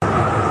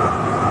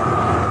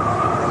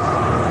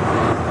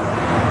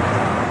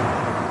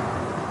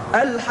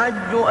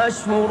الحج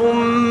أشهر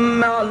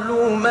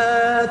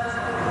معلومات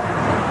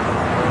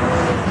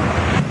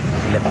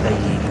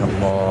لبيك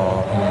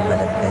اللهم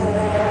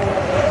لبيك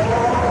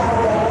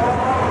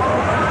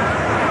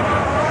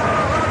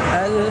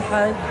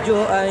الحج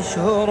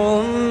أشهر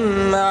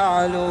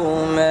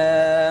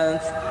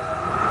معلومات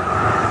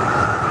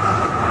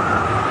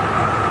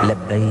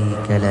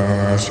لبيك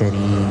لا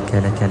شريك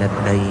لك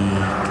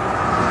لبيك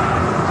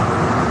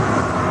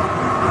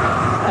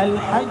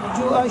الحج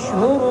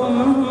أشهر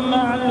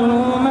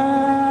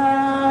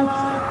معلومات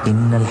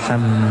إن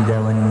الحمد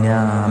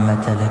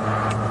والنعمة لك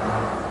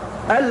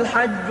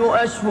الحج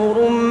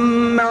أشهر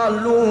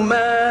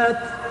معلومات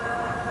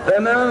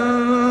فمن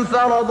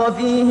فرض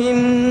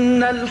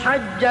فيهن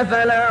الحج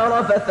فلا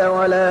رفث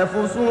ولا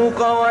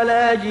فسوق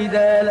ولا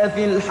جدال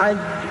في الحج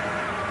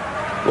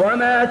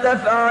وما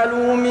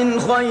تفعلوا من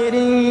خير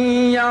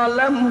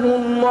يعلمه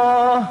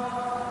الله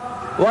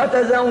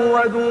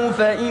وتزودوا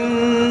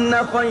فإن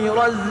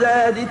خير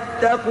الزاد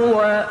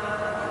التقوى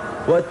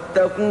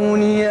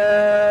واتقون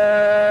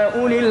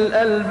يا أولي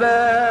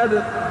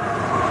الألباب.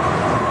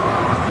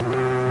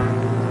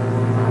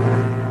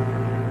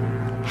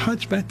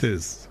 Hajj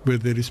matters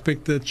with the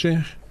respected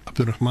Sheikh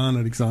Abdurahmaan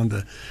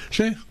Alexandre.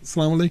 Sheikh,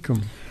 Assalamu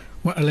alaikum.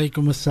 Wa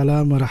alaikum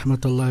assalam wa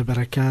rahmatullahi wa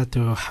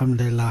barakatuh.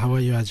 Alhamdulillah, how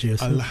are you,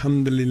 Yusuf?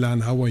 Alhamdulillah,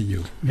 and how are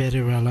you?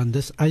 Very well. On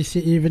this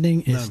icy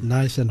evening, it's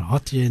nice and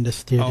hot here in the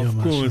studio. Of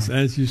course,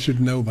 as you should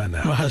know by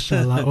now.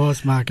 MashaAllah,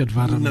 always market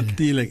warm.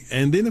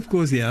 And then, of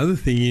course, the other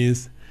thing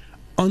is,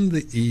 on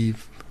the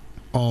eve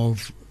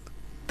of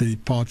the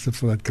departure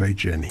for that great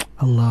journey.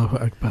 Allahu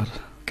Akbar.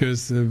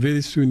 Because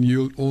very soon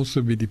you'll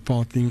also be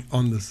departing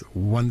on this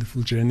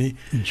wonderful journey.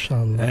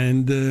 Inshallah.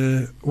 And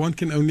one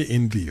can only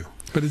envy you.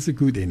 But it's a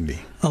good envy.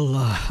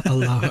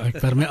 Allahu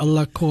Akbar. May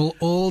Allah call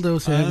all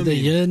those who have the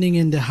yearning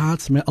in their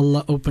hearts. May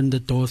Allah open the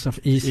doors of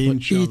ease for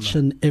each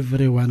and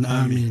everyone.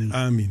 Ameen.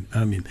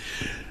 Ameen.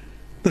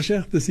 So,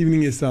 Sheikh, this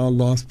evening is our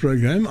last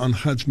program on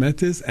Hajj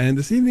Matters. And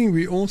this evening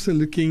we're also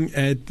looking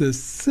at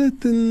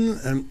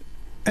certain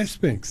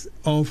aspects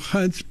of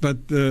Hajj, but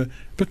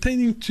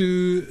pertaining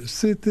to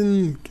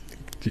certain,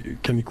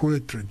 can you call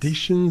it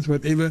traditions,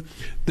 whatever,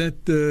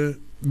 that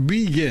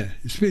we here,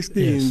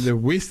 especially in the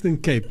Western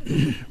Cape,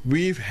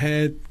 we've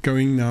had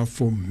going now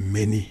for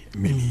many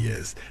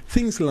years.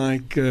 Things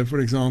like, for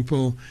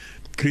example,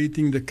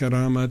 creating the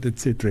Karamat,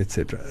 etc.,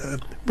 etc.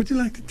 Would you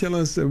like to tell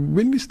us,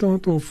 when we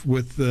start off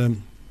with a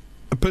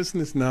person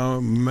has now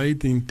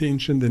made the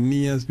intention, the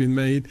niyyah has been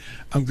made,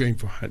 I'm going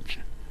for Hajj.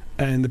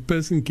 And the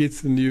person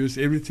gets the news,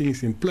 everything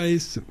is in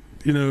place,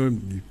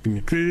 you've been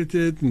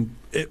accredited, and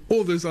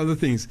all those other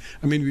things.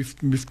 I mean,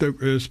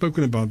 we've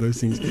spoken about those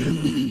things.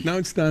 Now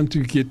it's time to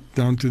get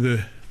down to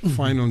the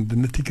final, the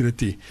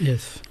nitty-gritty.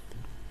 Yes.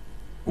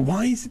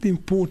 Why is it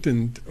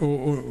important,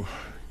 or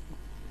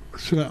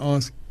should I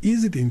ask,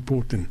 is it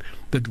important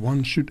that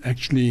one should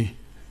actually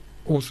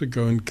also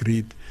go and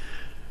greet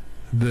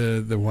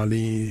the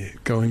wali,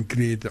 go and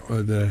greet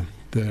the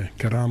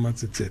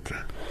karamats,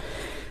 etc.?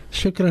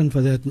 Shukran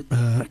for that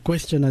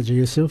question, Haji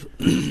Yusuf.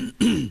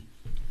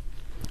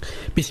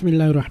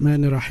 Bismillahir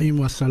Rahmanir Rahim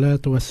wa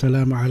salatu wa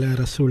salamu ala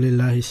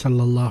Rasulillahi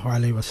sallallahu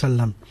alayhi wa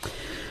sallam.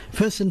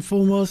 First and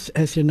foremost,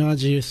 as you know,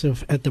 Haji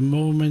Yusuf, at the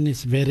moment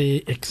it's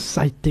very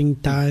exciting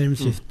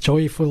times, it's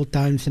joyful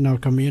times in our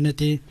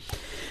community.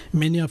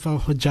 Many of our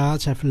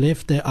Hujjaj have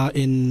left, they are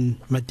in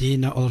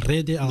Medina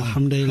already,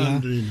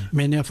 alhamdulillah.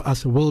 Many of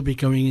us will be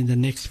going in the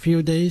next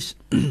few days.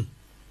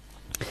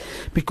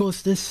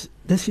 Because this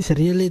is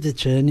really the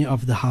journey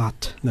of the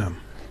heart. No.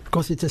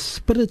 Because it's a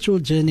spiritual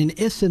journey. In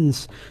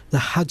essence, the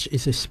Hajj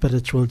is a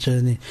spiritual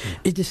journey.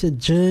 It is a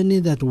journey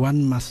that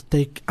one must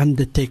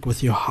undertake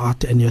with your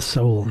heart and your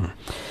soul.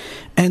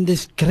 And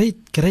there's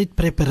great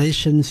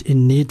preparations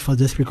in need for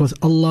this, because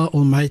Allah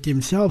Almighty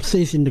Himself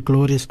says in the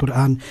glorious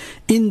Quran,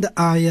 in the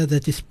ayah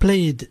that is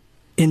played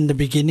in the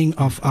beginning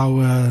of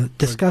our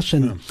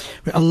discussion,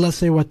 where Allah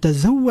says,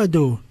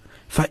 وَتَزَوَّدُوا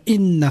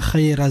فَإِنَّ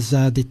خَيْرَ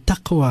زَادِ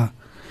التَّقْوَى.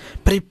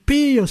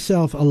 Prepare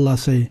yourself, Allah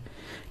say.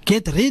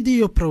 Get ready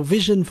your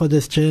provision for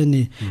this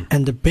journey.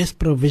 And the best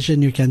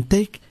provision you can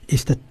take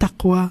is the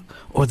taqwa,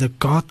 or the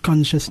God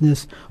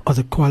consciousness, or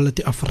the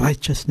quality of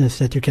righteousness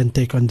that you can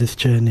take on this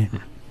journey.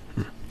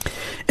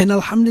 And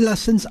alhamdulillah,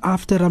 since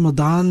after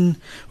Ramadan,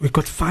 we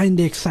could find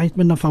the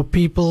excitement of our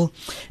people.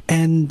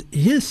 And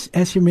yes,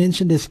 as you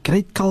mentioned, there's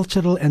great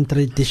cultural and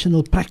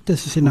traditional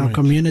practices in our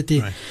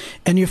community.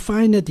 And you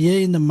find that here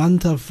in the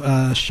month of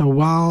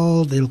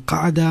Shawwal, the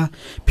Al-Qa'dah,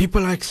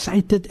 people are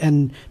excited,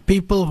 and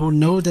people who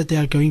know that they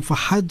are going for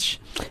Hajj,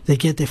 they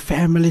get their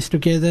families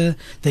together,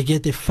 they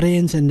get their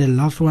friends and their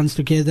loved ones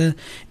together,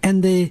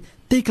 and they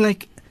take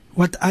like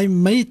what I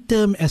may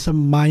term as a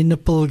minor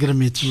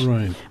pilgrimage.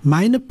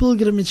 Minor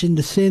pilgrimage in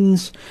the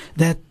sense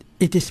that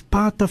it is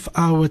part of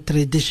our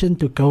tradition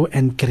to go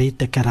and greet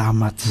the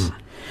karamats.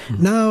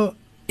 Now,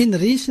 in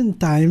recent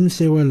times,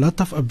 there were a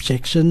lot of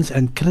objections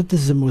and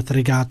criticism with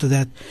regard to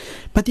that.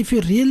 But if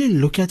you really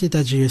look at it,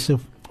 Haji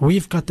Yusuf,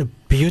 we've got a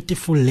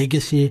beautiful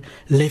legacy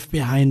left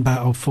behind by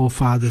our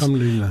forefathers.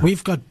 Alhamdulillah.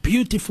 We've got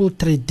beautiful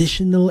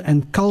traditional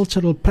and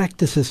cultural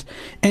practices,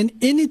 and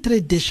any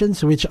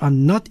traditions which are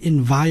not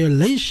in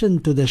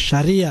violation to the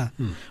Sharia,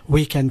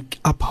 we can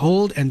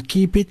uphold and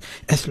keep it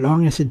as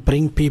long as it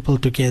brings people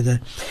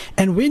together.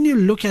 And when you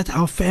look at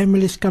how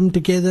families come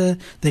together,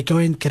 they go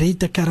and greet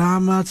the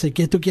karamats, they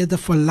get together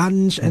for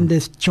lunch, and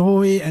there's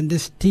joy and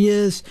there's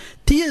tears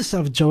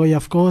of joy,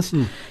 of course.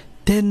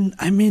 Then,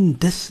 I mean,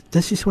 this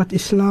is what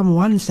Islam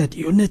wants, that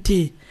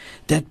unity,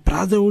 that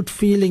brotherhood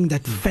feeling,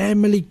 that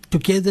family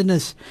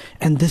togetherness,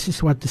 and this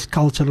is what these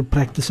cultural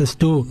practices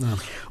do.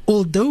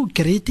 Although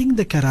greeting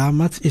the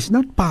karamats is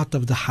not part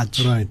of the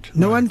Hajj.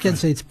 No one can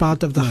say it's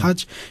part of the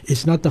Hajj.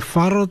 It's not the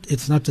farad,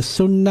 it's not the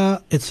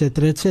sunnah,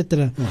 etc.,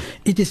 etc.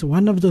 It is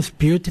one of those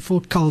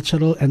beautiful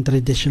cultural and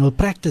traditional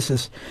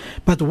practices.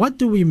 But what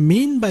do we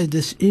mean by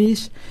this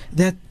is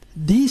that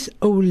these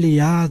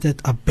awliya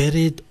that are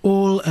buried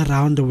all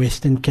around the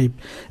Western Cape,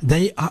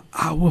 they are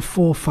our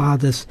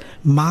forefathers,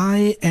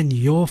 my and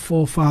your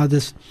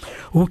forefathers,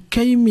 who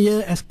came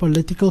here as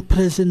political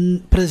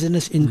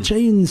prisoners in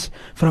chains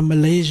from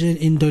Malaysia and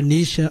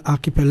Indonesia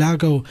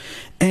archipelago,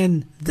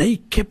 and they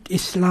kept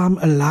Islam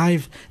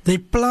alive. They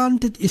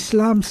planted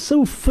Islam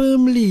so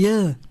firmly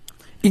here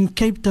in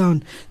Cape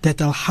Town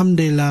that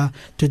alhamdulillah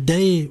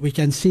today we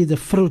can see the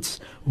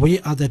fruits. We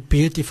are that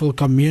beautiful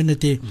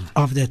community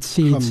of that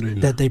seeds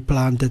that they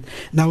planted.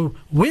 Now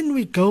when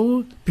we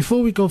go,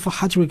 before we go for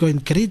Hajj, we go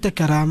and greet the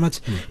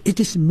karamats. It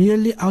is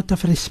merely out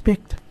of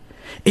respect.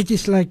 It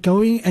is like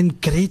going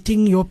and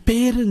greeting your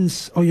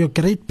parents or your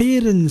great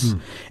parents,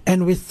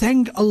 and we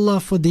thank Allah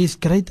for these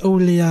great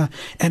awliya,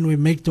 and we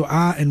make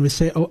dua and we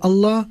say, oh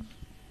Allah,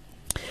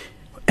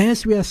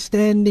 as we are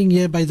standing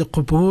here by the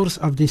quburs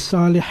of the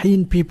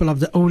salihin people of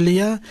the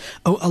awliya,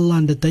 oh Allah,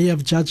 on the day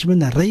of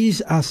judgment,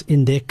 raise us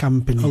in their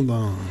company.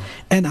 Allah.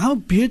 And how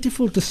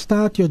beautiful to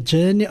start your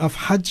journey of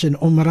Hajj and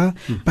Umrah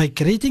by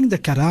greeting the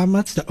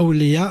karamats, the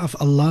awliya of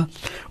Allah.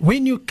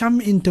 When you come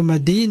into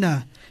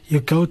Medina, you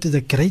go to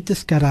the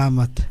greatest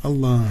karamat.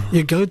 Allah.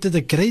 You go to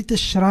the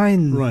greatest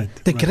shrine,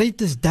 the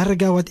greatest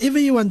dargah, whatever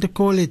you want to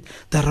call it,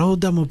 the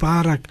Rawda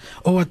Mubarak,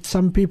 or what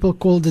some people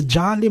call the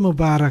Jali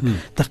Mubarak,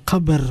 the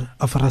qabr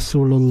of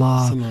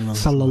Rasulullah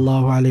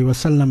sallallahu alaihi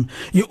wasallam.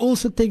 You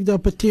also take the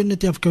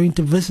opportunity of going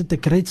to visit the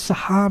great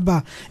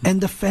Sahaba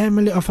and the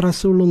family of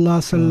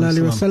Rasulullah sallallahu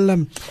alaihi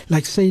wasallam,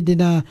 like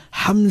Sayyidina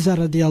Hamza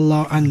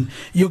radiallahu an.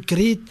 You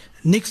greet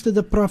next to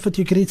the Prophet,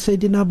 you greet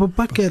Sayyidina Abu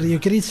Bakr, you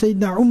greet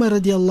Sayyidina Umar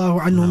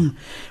radiallahu anhum.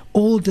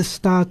 All this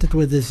started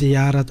with the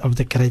ziyarat of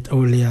the great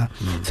awliya.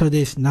 So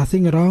there's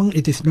nothing wrong.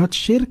 It is not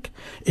shirk.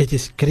 It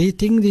is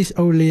greeting these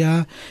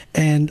awliya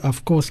and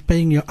of course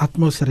paying your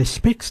utmost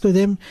respects to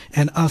them,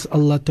 and ask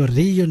Allah to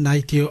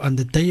reunite you on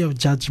the day of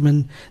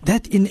judgment,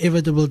 that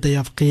inevitable day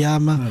of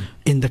Qiyamah,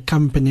 in the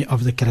company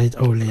of the great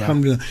awliya.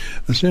 Alhamdulillah.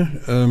 Sheikh,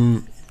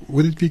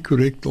 would it be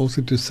correct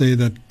also to say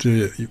that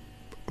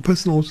a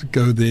person also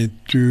go there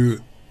to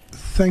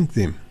thank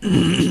them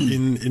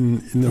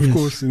of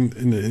course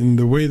in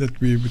the way that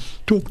we would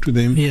talk to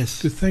them,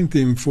 to thank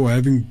them for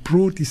having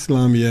brought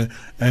Islam here,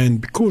 and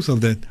because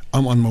of that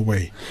I'm on my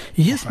way.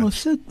 Yes,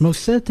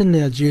 most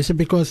certainly, Yusuf,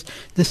 because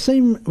the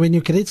same when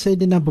you greet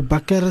Sayyidina Abu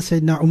Bakr,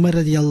 Sayyidina Umar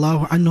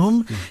radiallahu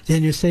anhum,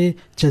 then you say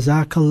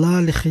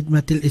Jazakallah li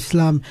khidmatil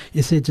Islam.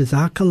 You say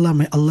Jazakallah,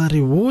 may Allah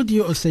reward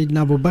you, O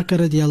Sayyidina Abu Bakr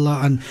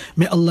radiallahu anh.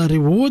 May Allah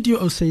reward you,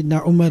 O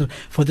Sayyidina Umar,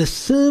 for the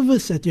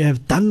service that you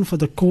have done for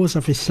the cause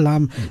of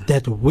Islam,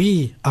 that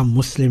we are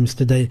Muslims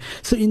today.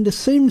 So in the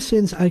same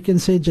sense, I can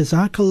say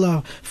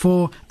Jazakallah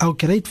for our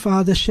great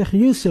father Sheikh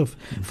Yusuf,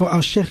 for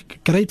our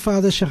great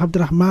father Sheikh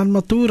Abdurahmaan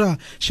Matura,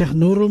 Sheikh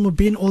Nurul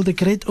Mubin, all the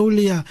great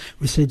awliya.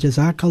 We say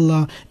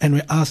Jazakallah, and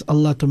we ask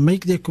Allah to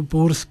make their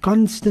kuburs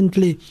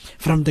constantly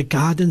from the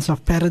gardens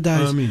of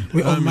paradise. Ameen.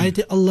 We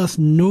Almighty Allah's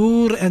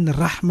nur and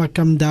rahmah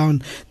come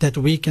down, that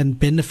we can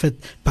benefit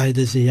by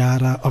the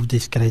ziyarah of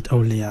this great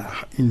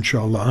awliya.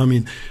 Inshallah.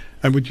 Ameen.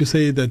 And would you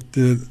say that,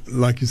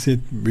 like you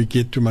said, we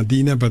get to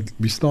Medina, but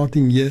we're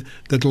starting here,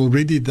 that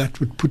already that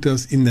would put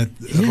us in that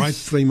right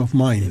frame of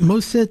mind?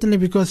 Most certainly,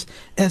 because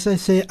as I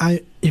say,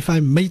 if I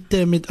may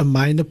term it a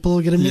minor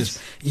pilgrimage,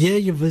 here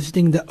you're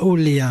visiting the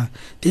awliya,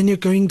 then you're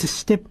going to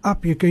step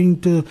up, you're going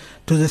to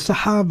the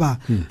Sahaba,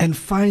 and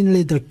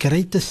finally the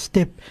greatest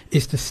step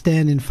is to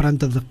stand in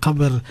front of the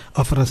qabr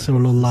of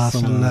Rasulullah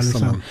sallallahu alaihi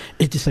wasallam.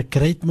 It is a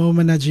great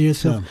moment, Haji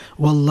Yusuf.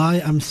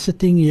 Wallahi, I'm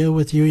sitting here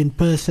with you in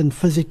person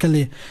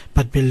physically,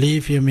 but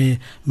believe you me,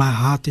 my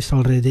heart is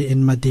already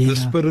in Medina. The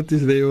spirit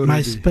is there already.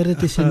 My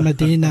spirit is in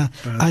Medina.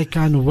 I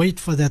can't wait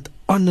for that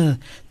honor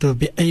to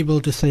be able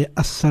to say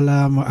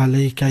Assalamu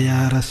alayka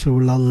ya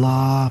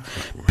Rasulallah.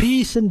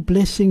 Peace and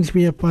blessings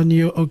be upon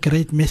you, O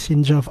great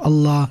messenger of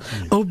Allah,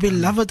 O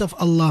beloved of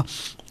Allah.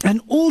 And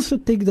also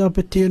take the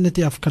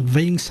opportunity of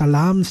conveying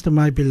salams to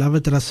my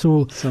beloved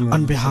Rasul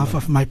on behalf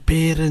of my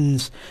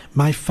parents,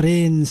 my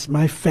friends,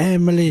 my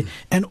family,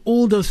 and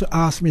all those who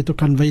ask me to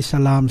convey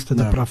salams to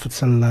the Prophet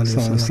sallallahu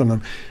alaihi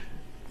wasallam.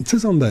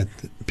 just on that,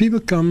 people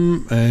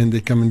come and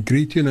they come and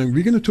greet you. And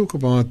we're going to talk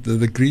about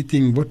the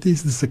greeting. What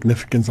is the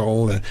significance of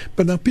all that?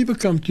 But now people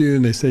come to you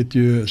and they say to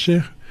you,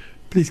 Sheikh,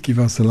 please give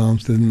us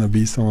salams to the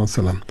Nabi Sallallahu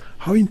Alaihi Wasallam.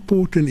 How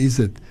important is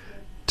it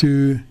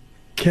to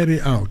carry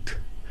out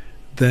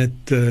that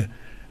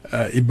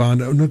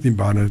ibadah, not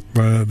ibadah,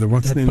 but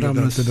what's the name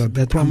promise, of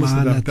that promise,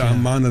 amanat, the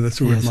amanah, that's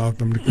the word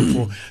I'm looking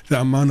for. The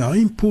amanah, how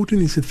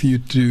important is it for you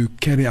to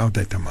carry out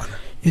that amanah?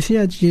 You see,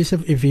 Hajj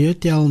Yusuf, if you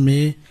tell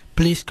me,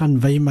 please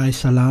convey my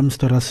salams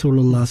to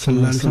Rasulullah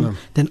Sallallahu Alaihi Wasallam,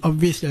 then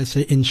obviously I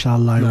say,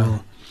 inshallah, I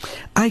will.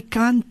 I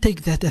can't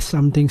take that as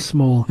something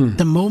small.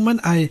 The moment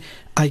I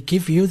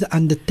give you the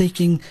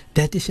undertaking,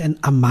 that is an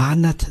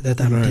amanat that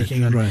I'm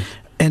taking on. Right.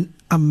 And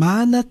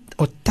amanat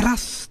or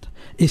trust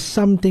is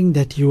something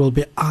that you will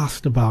be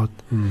asked about.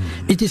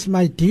 It is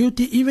my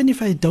duty, even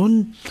if I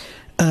don't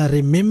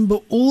remember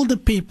all the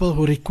people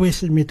who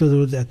requested me to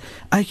do that.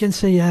 I can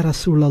say, Ya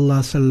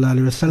Rasulullah Sallallahu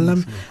Alaihi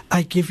Wasallam,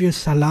 I give you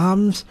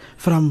salams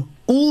from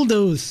all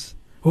those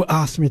who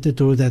asked me to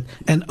do that.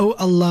 And oh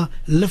Allah,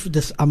 lift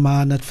this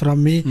amanat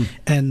from me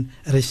and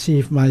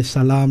receive my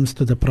salams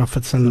to the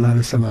Prophet Sallallahu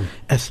Alaihi Wasallam,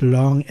 as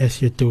long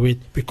as you do it,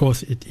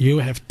 because you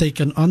have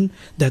taken on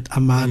that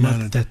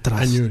amanat, that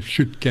trust. And you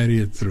should carry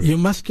it through. You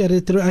must carry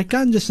it through. I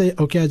can't just say,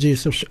 okay,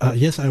 Jesus,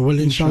 yes, I will,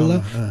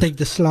 inshallah, take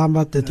the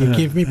salamat that you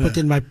give me, put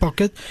in my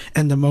pocket,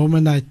 and the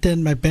moment I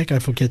turn my back, I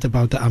forget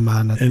about the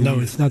amanat. No,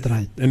 it's not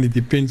right. And it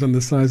depends on the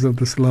size of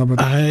the salamat.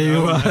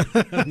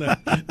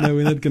 No,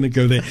 we're not going to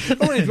go there.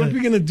 All right, what we're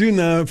going to do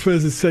now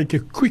first is take a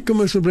quick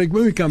commercial break.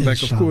 When we come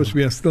back, of course,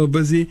 we are still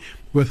busy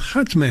with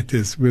Hajj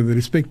matters with the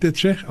respected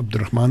Sheikh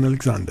Abdurahmaan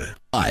Alexandre.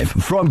 Live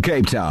from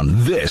Cape Town,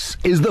 this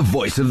is the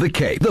Voice of the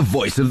Cape. The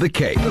Voice of the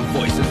Cape. The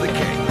Voice of the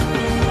Cape.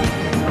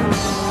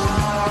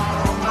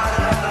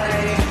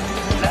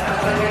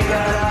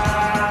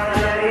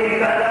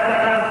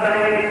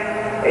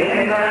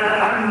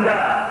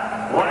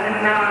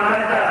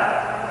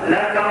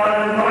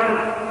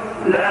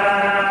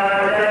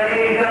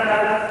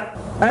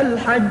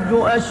 الحج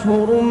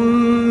أشهر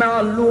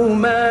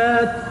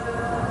معلومات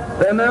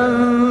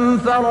فمن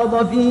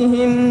فرض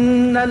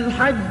فيهن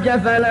الحج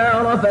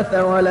فلا رفث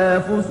ولا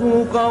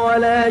فسوق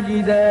ولا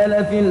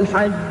جدال في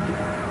الحج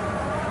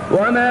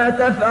وما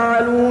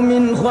تفعلوا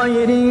من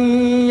خير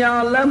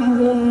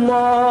يعلمه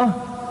الله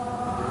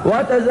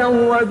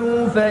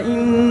وتزودوا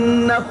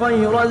فإن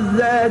خير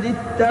الزاد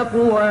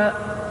التقوى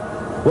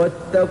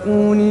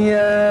واتقون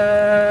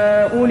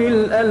يا أولي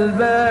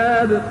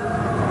الألباب.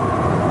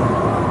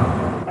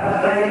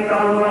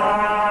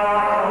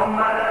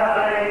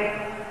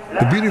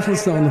 The beautiful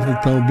sound of the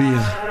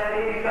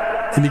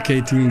Talbiyah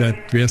indicating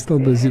that we are still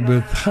busy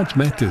with Hajj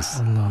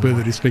matters with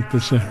the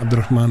respected Sheikh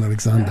Abdurahmaan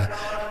Alexandre.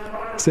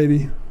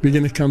 Sadie, we're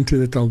going to come to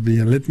the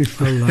Talbiyah. Let me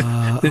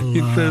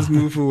first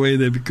move away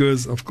there,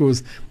 because of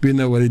course we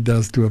know what it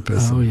does to a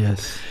person. Oh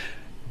yes.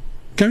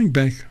 Coming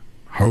back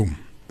home,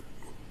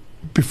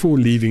 before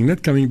leaving,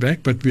 not coming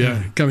back, but we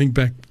are coming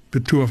back, the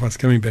two of us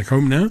coming back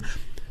home now.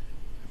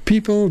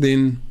 People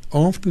then,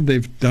 after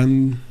they've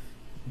done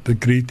the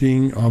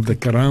greeting of the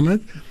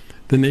Karamat,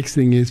 the next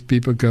thing is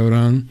people go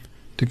around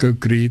to go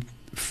greet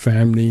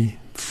family,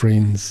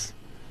 friends,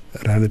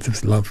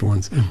 relatives, loved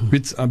ones,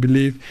 which I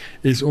believe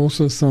is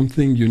also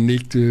something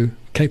unique to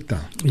Cape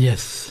Town.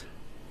 Yes.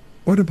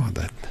 What about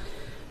that?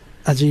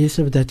 Hajj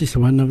Yusuf, that is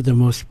one of the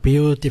most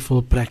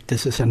beautiful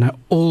practices, and I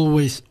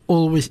always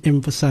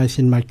emphasize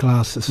in my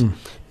classes.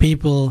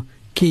 People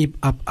keep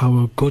up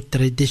our good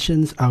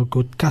traditions, our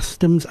good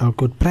customs, our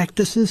good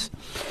practices,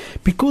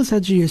 because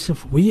Hajj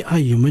Yusuf, we are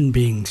human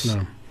beings.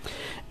 No.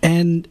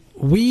 And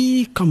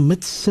we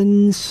commit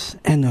sins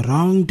and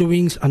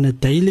wrongdoings on a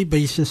daily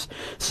basis,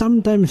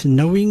 sometimes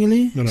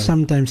knowingly,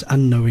 sometimes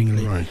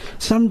unknowingly,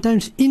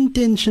 sometimes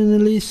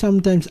intentionally,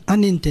 sometimes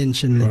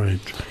unintentionally.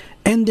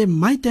 And there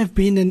might have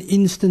been an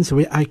instance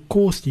where I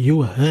caused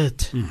you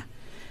hurt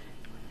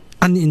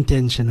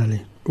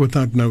unintentionally.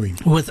 Without knowing.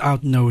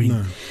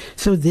 No.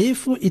 So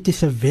therefore it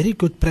is a very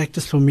good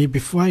practice for me,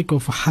 before I go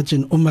for Hajj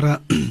and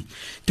Umrah,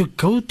 to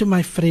go to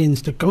my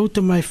friends, to go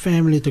to my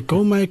family, to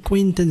go my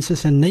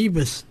acquaintances and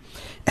neighbors,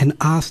 and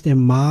ask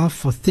them maaf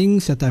for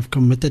things that I've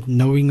committed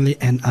knowingly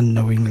and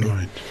unknowingly.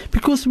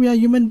 Because we are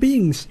human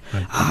beings.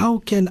 How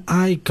can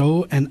I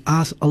go and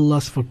ask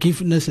Allah's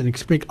forgiveness and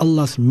expect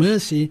Allah's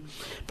mercy,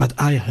 but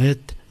I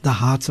hurt the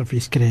hearts of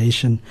His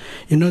creation?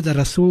 You know, the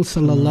Rasul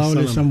Sallallahu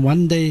Alaihi Wasallam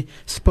one day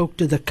spoke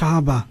to the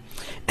Kaaba,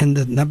 and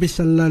the Nabi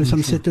Sallallahu Alaihi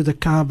Wasallam said to the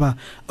Kaaba,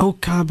 "O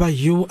Kaaba,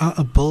 you are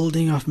a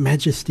building of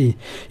majesty.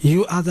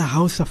 You are the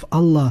house of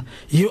Allah.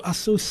 You are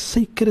so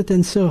sacred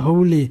and so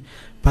holy.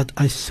 But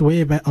I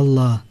swear by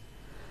Allah,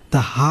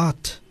 the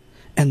heart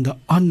and the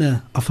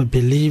honor of a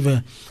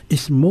believer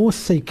is more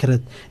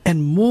sacred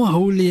and more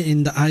holy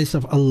in the eyes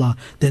of Allah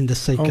than the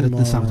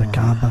sacredness of the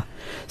Kaaba.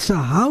 So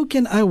how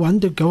can I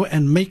want to go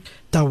and make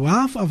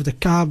tawaf of the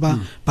Kaaba,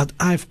 but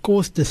I've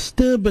caused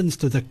disturbance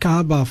to the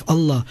Kaaba of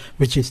Allah,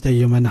 which is the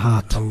human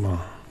heart?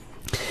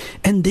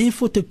 And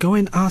therefore, to go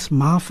and ask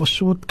maaf for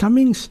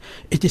shortcomings,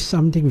 it is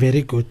something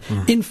very good.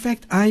 In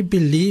fact, I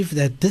believe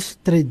that this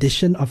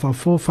tradition of our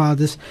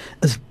forefathers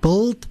is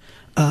built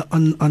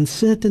on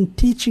certain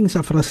teachings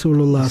of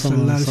Rasulullah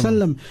sallallahu alaihi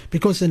wasallam,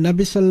 because the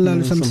Nabi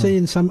sallallahu alaihi wasallam say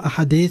in some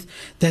ahadith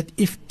that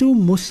if two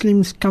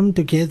Muslims come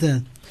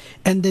together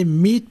and they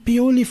meet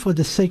purely for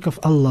the sake of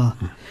Allah,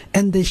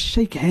 and they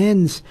shake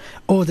hands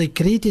or they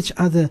greet each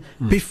other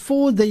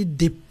before they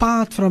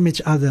depart from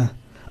each other,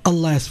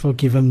 Allah has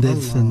forgiven their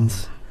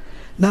sins.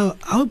 Now,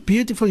 how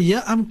beautiful.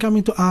 Here I'm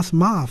coming to ask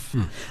maaf.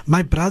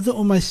 My brother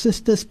or my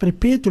sister is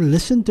prepared to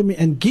listen to me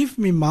and give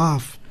me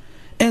maaf,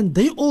 and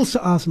they also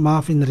ask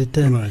maaf in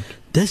return. Right.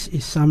 This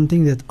is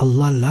something that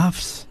Allah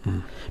loves,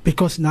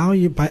 because now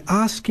by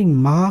asking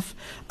maaf,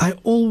 I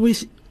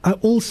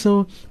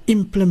also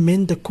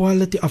implement the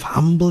quality of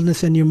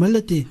humbleness and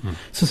humility.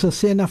 So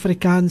sê in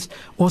Afrikaans,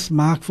 ons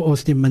maak vir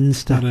ons die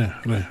minste.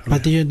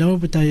 But do you know,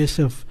 Bata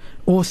Yusuf,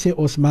 ons sê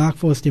ons maak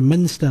vir ons die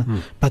minste,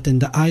 but in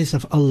the eyes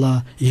of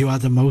Allah, you are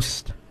the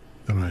most.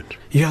 Right.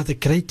 You are the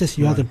greatest,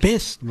 you are the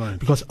best. Right.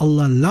 Because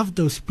Allah loved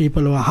those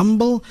people who are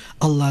humble,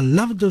 Allah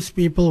loved those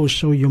people who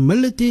show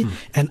humility,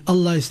 and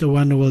Allah is the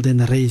one who will then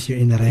raise you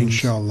in the ranks.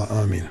 Inshallah,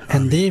 Ameen.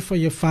 And therefore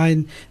you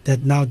find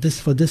that now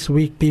for this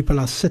week,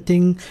 people are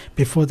sitting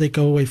before they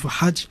go away for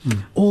Hajj.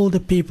 All the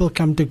people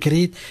come to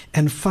greet,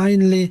 and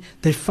finally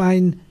they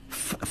find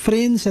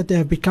friends that they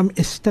have become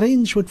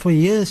estranged with for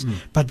years,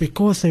 but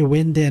because they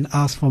went there and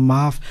asked for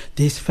maaf,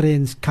 these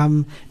friends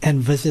come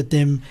and visit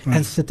them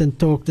and sit and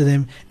talk to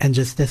them, and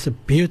just that's a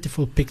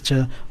beautiful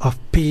picture of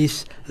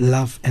peace,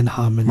 love and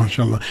harmony.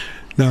 MashaAllah.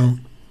 Now,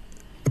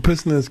 a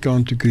person has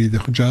gone to greet, the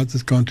Hujjaj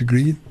has gone to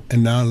greet,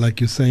 and now, like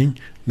you're saying,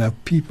 now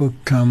people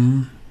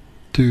come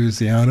to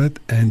ziyarat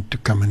and to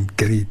come and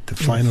greet, the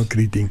final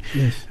greeting.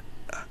 Yes.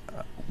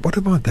 What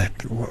about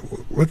that?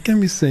 What can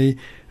we say?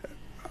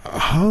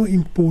 How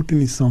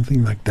important is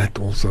something like that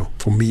also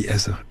for me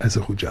as a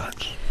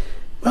Hujjaj?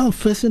 Well,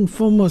 first and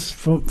foremost,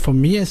 for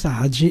me as a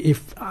Haji,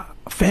 if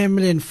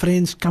family and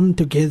friends come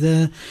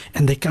together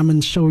and they come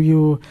and show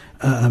you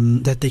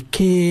that they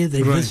care,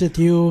 they visit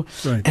you,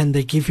 and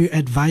they give you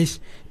advice,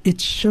 it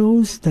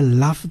shows the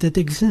love that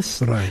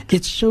exists. Right.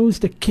 It shows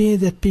the care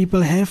that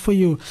people have for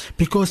you.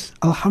 Because,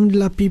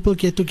 alhamdulillah, people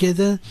get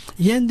together.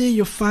 Here and there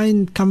you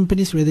find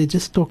companies where they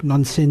just talk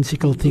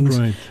nonsensical things.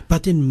 Right.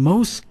 But in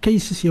most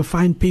cases you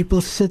find people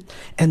sit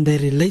and they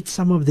relate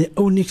some of their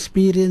own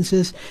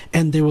experiences,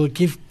 and they will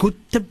give good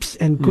tips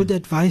and good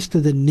advice to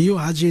the new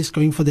Hajis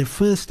going for their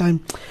first time.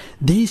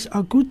 These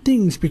are good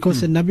things, because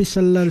the Nabi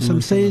sallallahu alaihi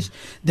wasallam says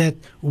that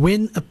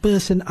when a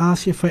person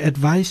asks you for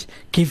advice,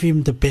 give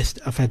him the best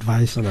of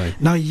advice. Right.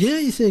 Now here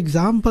is an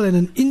example and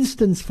an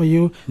instance for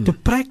you to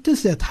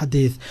practice that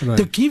hadith,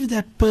 to give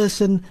that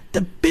person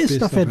the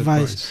best of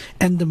advice.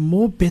 And the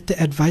more better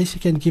advice you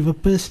can give a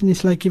person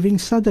is like giving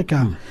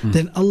sadaqah.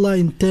 Then Allah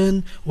in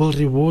turn will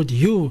reward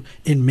you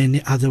in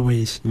many other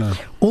ways.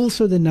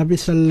 Also the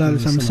Nabi sallallahu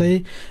alaihi wasallam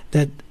say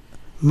that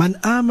Man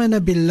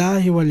amana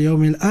billahi wal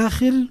yawmil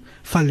akhir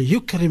fal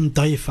yukrim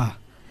daifa.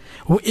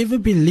 Whoever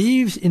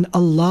believes in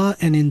Allah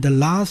and in the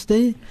last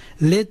day,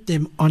 let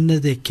them honor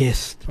their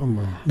guest.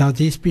 Now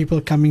these people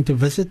coming to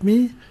visit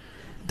me,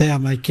 they are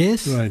my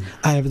guests. Right.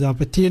 I have the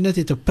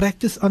opportunity to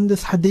practice on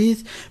this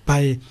hadith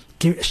by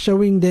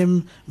showing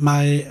them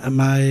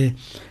my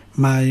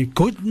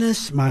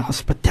goodness, my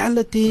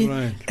hospitality,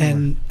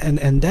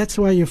 and that's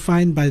why you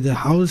find by the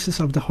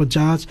houses of the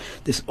Hujjaj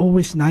there's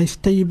always nice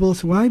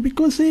tables. Why?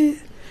 Because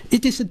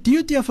it is a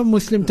duty of a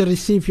Muslim to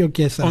receive your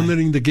guests.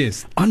 Honoring the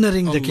guest.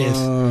 Honoring the guest.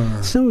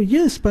 So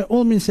yes, by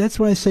all means, that's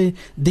why I say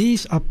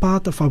these are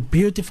part of our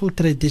beautiful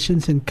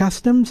traditions and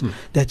customs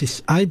that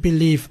is, I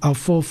believe, our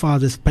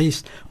forefathers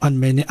based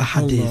on many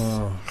ahadith.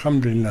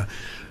 Alhamdulillah.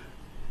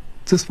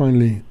 Just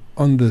finally,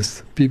 on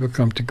this, people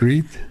come to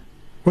greet.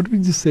 What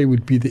would you say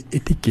would be the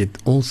etiquette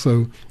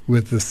also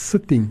with the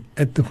sitting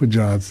at the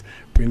Hujjaj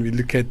when we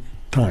look at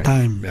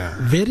time? Yeah.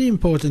 Very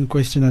important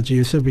question, Haji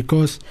Yusuf,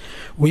 because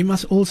we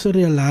must also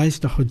realize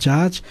the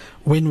Hujjaj,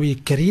 when we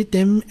greet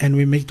them and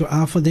we make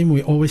dua for them,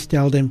 we always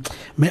tell them,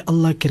 may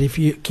Allah give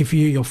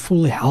you your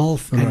full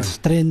health and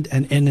strength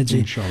and energy.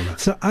 Inshallah.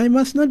 So I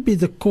must not be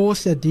the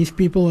cause that these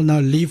people will now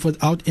leave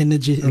without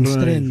energy and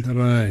strength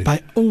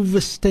by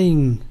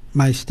overstaying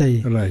my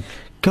stay.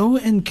 Go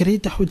and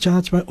greet the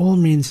Hujjaj by all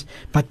means,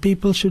 but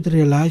people should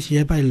realize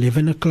here by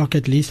 11 o'clock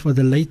at least for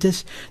the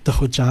latest, the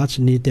Hujjaj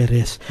need their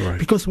rest.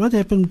 Because what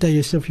happened to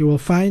Yusuf, you will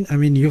find, I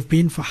mean, you've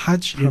been for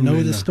Hajj, you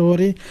know the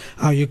story,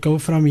 how you go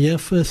from here,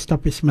 first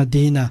stop is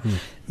Medina.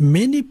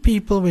 Many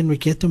people, when we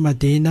get to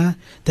Medina,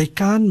 they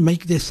can't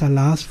make their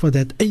salahs for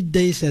that 8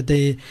 days that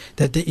they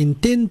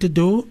intend to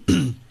do.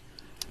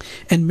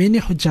 And many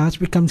Hujjaj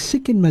become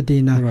sick in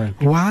Medina.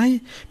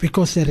 Why?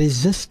 Because the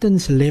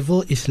resistance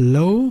level is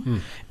low,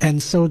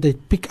 and so they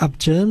pick up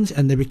germs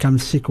and they become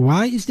sick.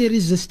 Why is their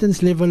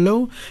resistance level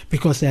low?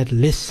 Because they had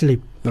less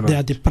sleep. They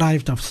are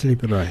deprived of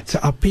sleep. Right. So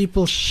our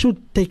people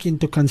should take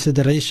into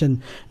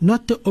consideration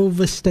not to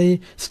overstay,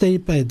 stay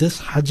by this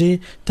Hajj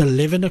till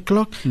 11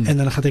 o'clock and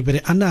then gaan ek by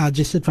die ander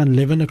Hajj sit van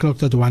 11 o'clock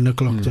tot 1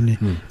 o'clock toe nie.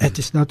 It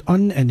is not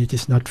on and it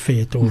is not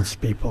fair towards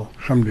people.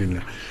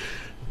 Alhamdulillah.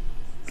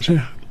 So,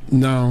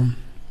 now,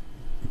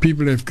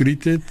 people have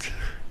greeted,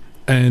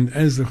 and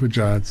as the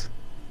Hujjaj,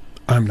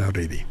 I'm now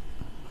ready.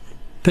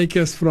 Take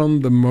us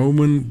from the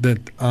moment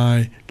that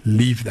I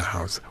leave the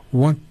house.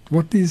 What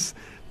is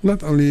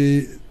not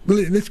only,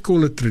 well, let's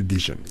call it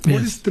tradition.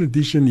 What is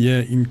tradition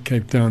here in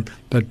Cape Town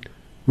that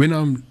when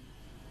I'm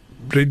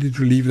ready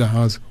to leave the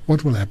house,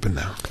 what will happen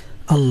now?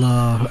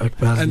 Allahu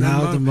Akbar. And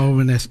now the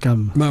moment has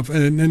come.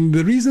 And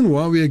the reason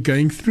why we are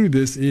going through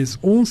this is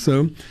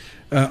also,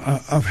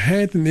 I've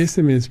had an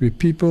SMS where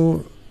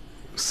people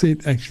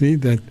said actually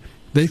that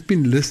they've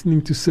been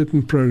listening to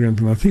certain programs.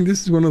 And I think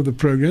this is one of the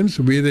programs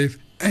where they've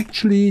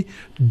actually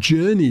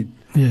journeyed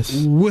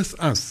with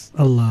us,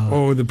 Allah,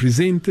 or the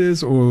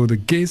presenters or the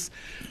guests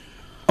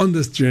on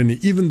this journey,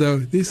 even though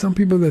there's some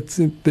people that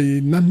said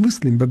they're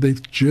non-Muslim, but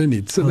they've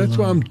journeyed. So that's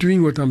why I'm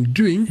doing what I'm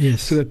doing,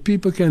 so that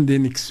people can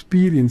then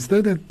experience.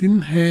 Though that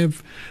didn't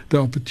have the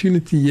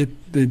opportunity yet,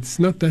 it's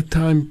not that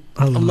time.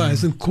 Allah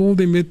hasn't called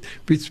them yet,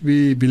 which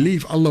we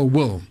believe Allah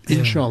will,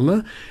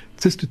 inshallah,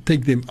 just to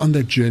take them on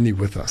that journey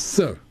with us.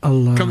 So,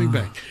 coming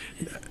back,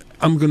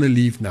 I'm going to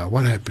leave now.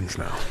 What happens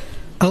now?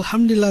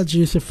 Alhamdulillah,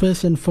 Yusuf,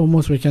 first and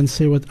foremost, we can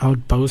say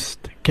without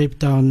boast, Cape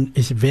Town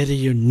is very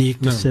unique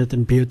to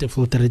certain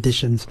beautiful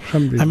traditions.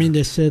 I mean,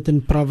 there's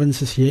certain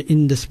provinces here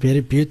in this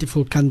very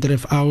beautiful country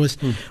of ours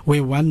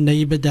where one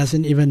neighbor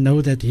doesn't even know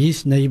that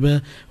his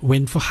neighbor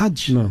went for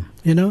Hajj.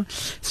 You know?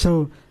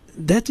 So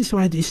that is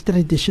why these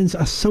traditions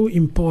are so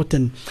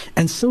important.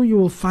 And so you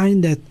will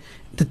find that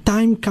the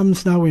time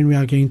comes now when we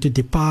are going to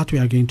depart, we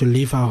are going to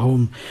leave our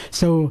home.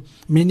 So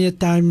many a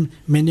time,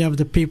 many of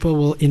the people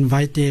will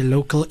invite their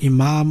local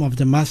imam of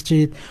the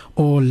masjid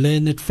or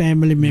learned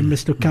family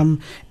members to come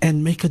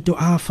and make a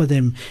dua for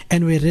them.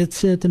 And we read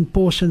certain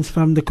portions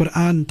from the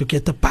Quran to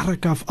get the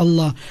barakah of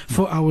Allah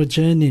for our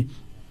journey.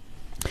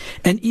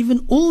 And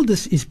even all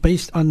this is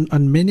based on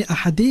many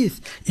ahadith.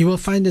 You will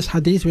find this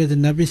hadith where the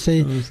Nabi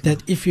say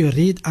that if you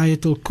read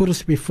Ayatul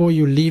Kursi before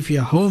you leave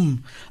your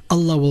home,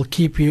 Allah will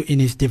keep you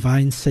in His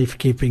divine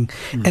safekeeping.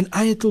 And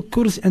Ayatul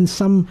Kursi and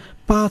some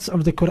parts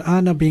of the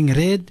Quran are being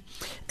read.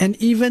 And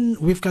even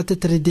we've got a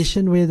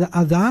tradition where the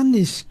adhan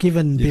is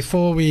given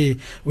before we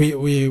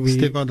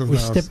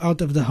step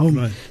out of the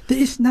home. There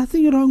is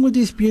nothing wrong with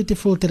these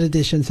beautiful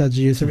traditions,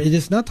 Haji Yusuf. It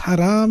is not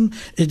haram,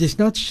 it is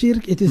not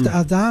shirk, it is the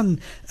adhan.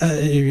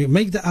 You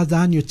make the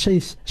adhan, you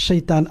chase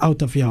shaitan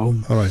out of your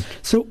home.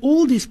 So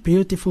all these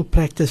beautiful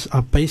practices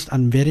are based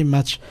on very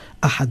much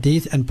a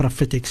hadith and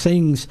prophetic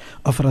sayings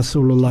of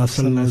Rasulullah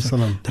sallallahu alaihi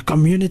wasallam. The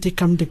community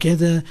come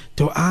together,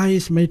 dua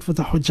is made for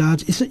the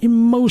Hujjaj. It's an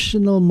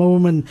emotional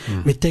moment.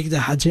 We take the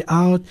Hajj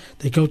out,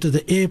 they go to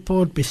the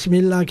airport,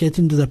 Bismillah, get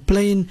into the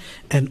plane,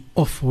 and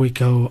off we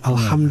go,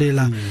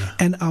 Alhamdulillah.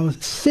 And our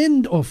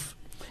send-off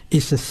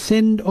is a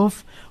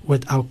send-off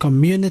with our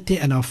community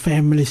and our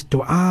families'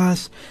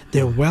 du'as,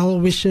 their well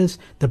wishes,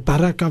 the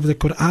barakah of the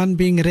Quran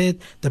being read,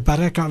 the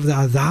barakah of the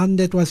adhan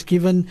that was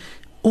given.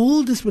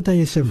 All this, with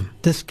Yusuf,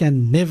 this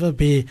can never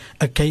be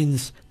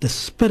against the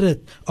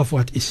spirit of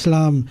what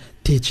Islam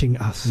teaching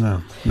us.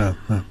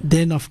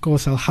 Then, of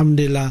course,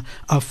 Alhamdulillah,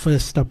 our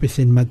first stop is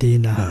in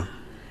Medina.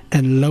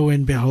 And lo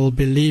and behold,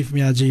 believe me,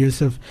 Haji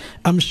Yusuf,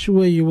 I'm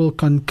sure you will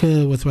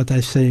concur with what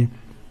I say.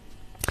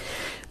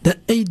 The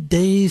 8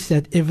 days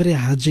that every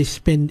Haji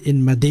spend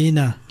in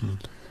Medina,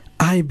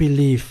 I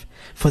believe,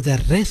 for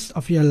the rest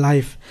of your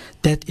life,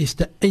 that is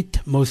the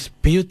 8 most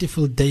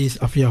beautiful days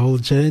of your whole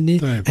journey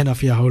and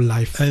of your whole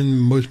life. And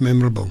most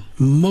memorable.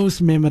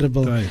 Most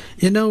memorable.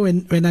 You know,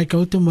 when I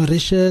go to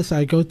Mauritius,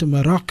 I go to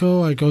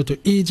Morocco, I go to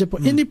Egypt, or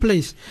any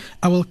place,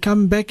 I will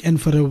come back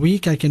and for a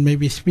week I can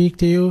maybe speak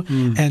to you,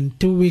 and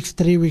 2 weeks,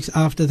 3 weeks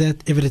after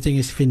that, everything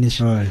is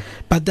finished.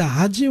 But the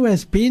Haji who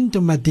has been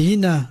to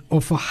Medina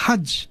or for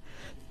Hajj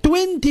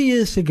 20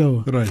 years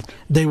ago,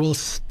 they will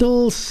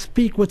still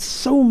speak with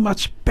so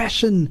much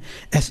passion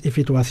as if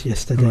it was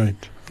yesterday.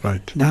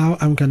 Now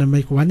I'm going to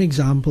make one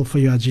example for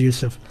you, Haji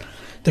Yusuf.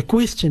 The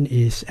question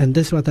is, and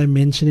this is what I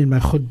mentioned in my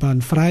khutbah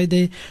on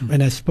Friday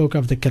when I spoke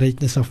of the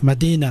greatness of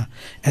Medina,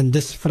 and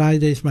this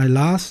Friday is my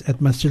last at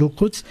Masjid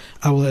al-Quds.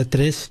 I will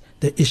address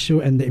the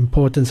issue and the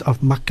importance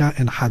of Makkah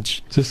and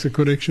Hajj. Just a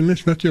correction,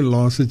 it's not your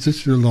last, it's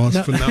just your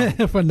last for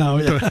now. For now,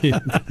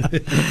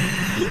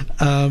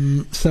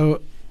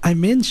 so I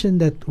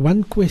mentioned that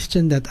one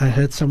question that I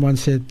heard someone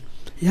said,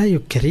 yeah, you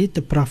greet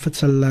the Prophet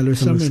sallallahu alaihi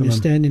wasallam when you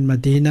stand in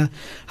Medina.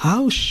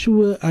 How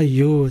sure are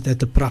you that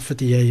the Prophet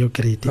hear your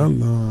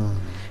greeting?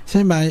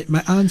 So my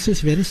answer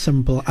is very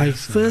simple. I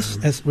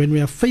first, as when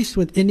we are faced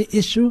with any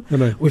issue,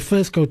 we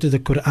first go to the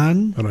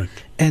Quran,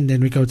 and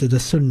then we go to the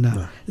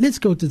Sunnah. Let's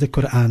go to the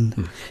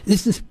Quran.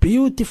 There's this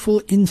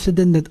beautiful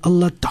incident that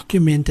Allah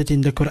documented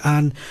in the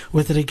Quran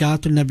with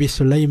regard to Nabi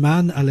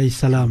Sulaiman alayhi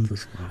salam,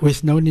 who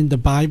is known in the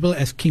Bible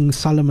as King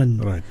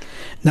Solomon.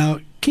 Now,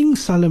 King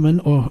Solomon,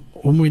 or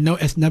whom we know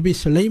as Nabi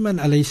Sulaiman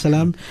alayhi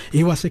salam,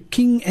 he was a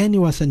king and he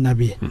was a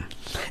Nabi.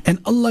 And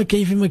Allah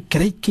gave him a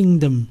great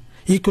kingdom.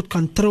 He could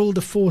control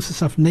the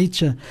forces of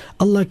nature.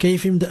 Allah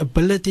gave him the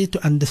ability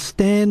to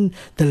understand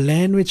the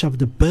language of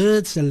the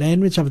birds, the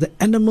language of the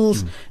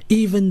animals,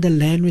 even the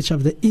language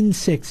of the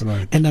insects.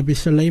 Right. And Nabi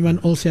Sulaiman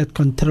also had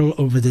control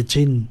over the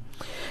jinn.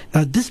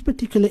 Now this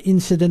particular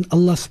incident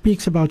Allah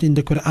speaks about in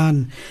the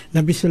Quran.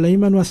 Nabi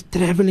Sulaiman was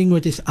traveling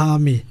with his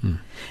army,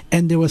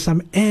 and there were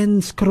some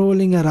ants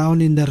crawling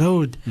around in the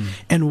road,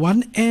 and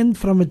one ant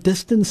from a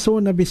distance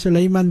saw Nabi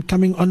Sulaiman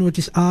coming on with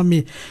his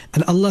army,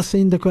 and Allah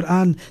said in the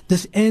Quran,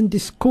 this ant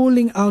is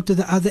calling out to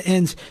the other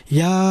ants,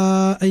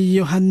 Ya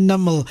ayyuhan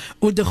namal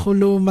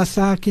udkhulu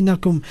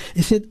masakinakum.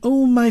 He said,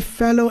 oh my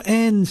fellow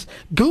ants,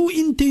 go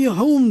into your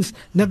homes.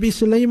 Nabi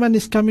Sulaiman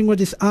is coming with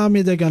his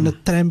army, they're going to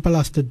trample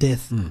us to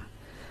death.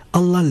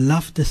 Allah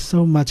loved us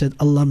so much that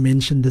Allah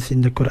mentioned this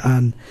in the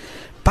Quran.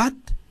 But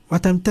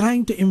what I'm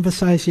trying to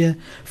emphasize here,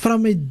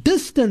 from a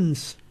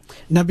distance,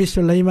 Nabi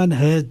Sulaiman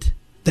heard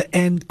the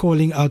ant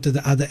calling out to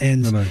the other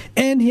ants. Right.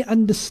 And he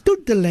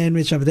understood the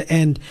language of the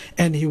ant,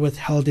 and he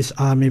withheld his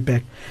army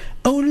back.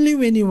 Only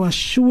when he was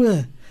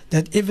sure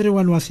that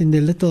everyone was in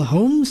their little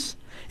homes,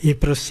 he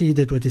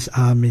proceeded with his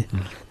army.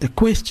 The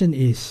question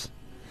is,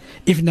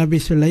 if Nabi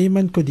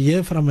Sulaiman could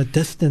hear from a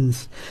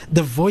distance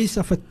the voice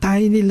of a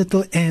tiny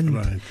little ant,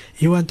 Right.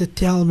 you want to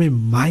tell me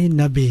my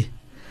Nabi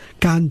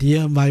can't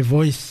hear my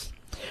voice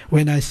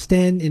when I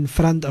stand in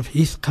front of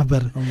his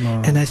qabr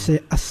Allah. and I say,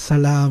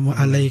 Assalamu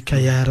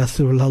alayka ya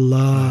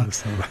Rasulallah.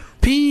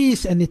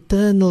 Peace and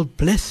eternal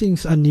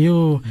blessings on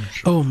you,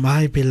 oh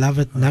my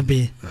beloved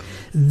Nabi.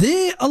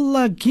 There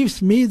Allah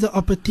gives me the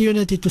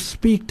opportunity to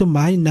speak to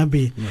my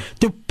Nabi,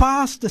 to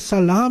pass the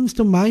salams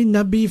to my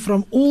Nabi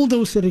from all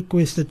those who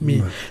requested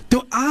me,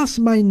 to ask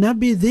my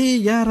Nabi there,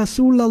 Ya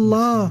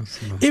Rasulallah.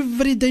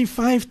 Every day,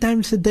 5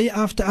 times a day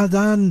after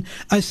Adhan,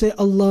 I say,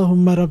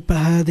 Allahumma rabba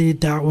hadhi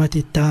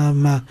da'wati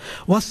tamma,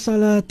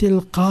 wassalati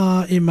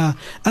al-qa'ima,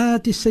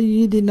 ati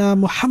sayyidina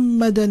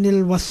Muhammadan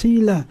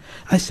al-wasila.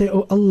 I say,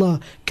 oh Allah,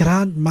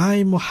 grant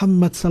my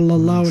Muhammad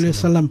sallallahu alayhi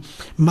wasallam,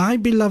 my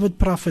beloved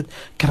Prophet,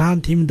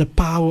 grant him the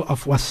power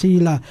of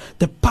wasila,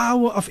 the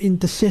power of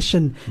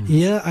intercession.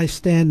 Here I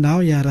stand now,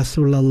 Ya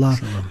Rasulallah.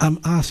 I'm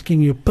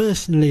asking you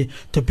personally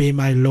to be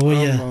my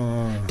lawyer,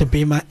 to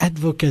be my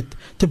advocate,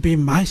 to be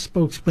my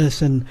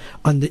spokesperson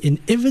on the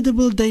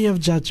inevitable day of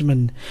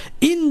judgment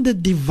in the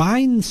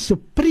divine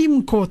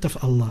supreme court of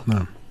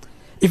Allah.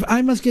 If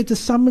I must get a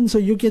summons or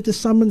you get a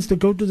summons to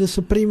go to the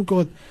Supreme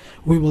Court,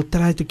 we will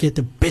try to get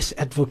the best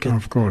advocate.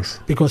 Of course.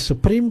 Because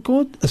Supreme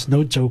Court is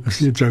no joke.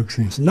 It's no joke.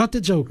 It's not a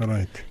joke.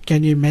 Right.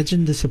 Can you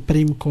imagine the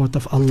Supreme Court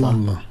of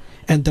Allah?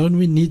 And don't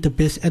we need the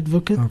best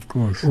advocate? Of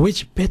course.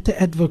 Which better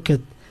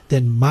advocate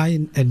than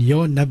mine and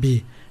your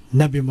Nabi,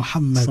 Nabi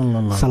Muhammad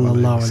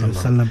sallallahu alaihi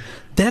wasallam?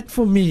 That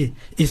for me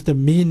is the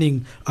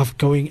meaning of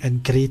going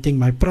and greeting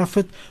my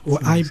Prophet, who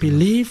I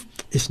believe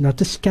is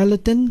not a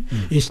skeleton,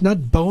 is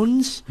not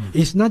bones,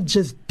 is not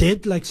just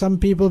dead like some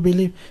people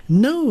believe.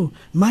 No,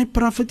 my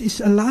Prophet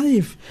is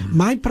alive.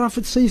 My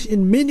Prophet says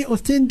in many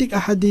authentic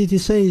ahadith, he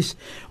says,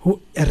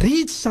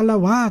 read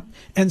salawat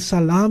and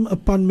salam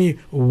upon me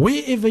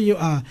wherever you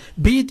are,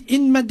 be it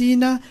in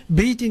Medina,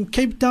 be it in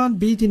Cape Town,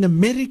 be it in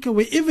America,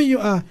 wherever you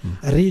are,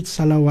 read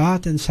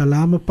salawat and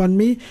salam upon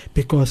me,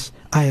 because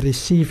I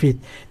receive it,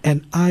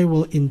 and I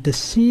will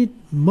intercede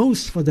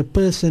most for the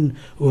person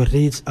who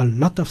reads a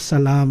lot of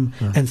salam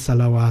and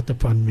salawat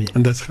upon me.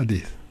 And that's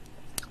hadith.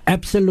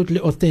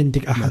 Absolutely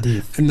authentic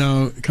hadith. And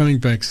now, coming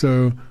back,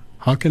 so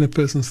how can a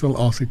person still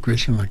ask a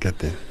question like that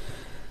then?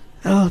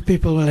 Oh,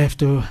 people will have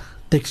to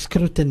take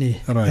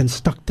scrutiny and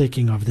stock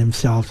taking of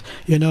themselves.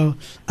 You know,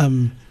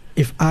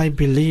 if I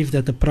believe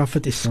that the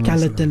Prophet is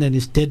skeleton and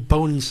is dead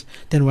bones,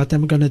 then what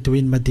am I going to do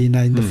in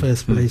Medina in the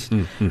first place?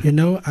 You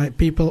know,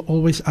 people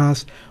always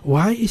ask,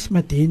 why is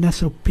Medina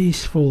so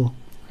peaceful?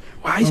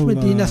 Why is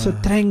Medina so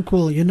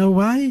tranquil? You know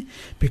why?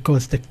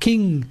 Because the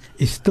king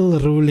is still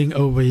ruling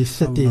over his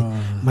city.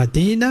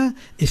 Medina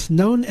is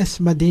known as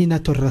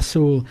Madinatul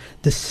Rasul,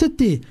 the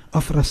city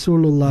of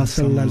Rasulullah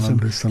sallallahu alaihi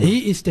wasallam.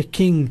 He is the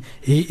king.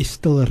 He is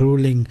still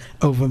ruling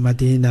over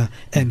Medina,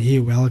 and he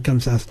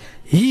welcomes us.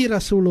 He,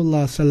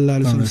 Rasulullah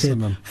sallallahu alaihi wasallam,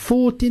 said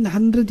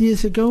 1400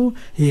 years ago,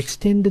 he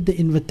extended the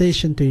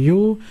invitation to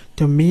you,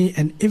 to me,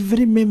 and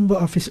every member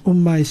of his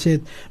ummah. He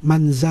said,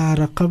 Man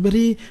zara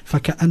qabri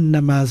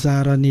faka'annama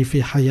zarani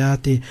fi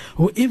hayati.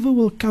 Whoever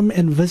will come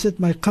and visit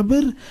my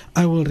qabr,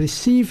 I will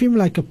receive him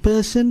like a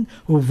person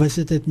who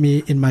visited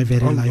me in my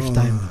very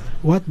lifetime.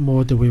 What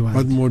more do we want?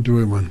 What more do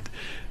we want?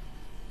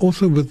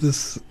 Also with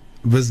this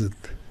visit,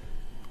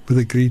 with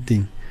the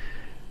greeting,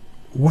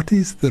 what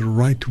is the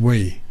right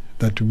way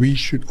that we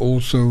should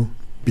also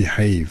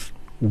behave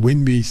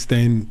when we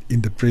stand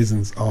in the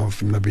presence of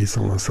Nabi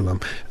sallallahu alaihi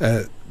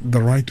wasallam?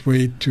 The right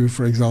way to,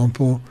 for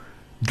example,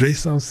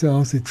 dress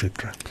ourselves,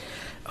 etc.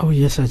 Oh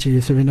yes, Haji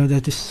Yusuf, you know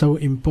that is so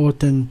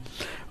important.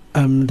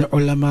 The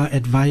ulama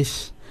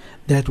advise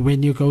that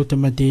when you go to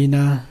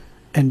Medina,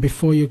 And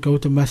before you go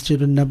to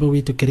Masjid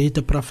al-Nabawi to greet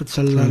the Prophet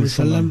sallallahu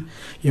alaihi wasallam,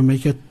 you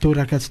make your 2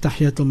 rakats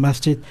tahiyatul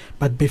masjid.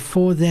 But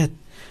before that,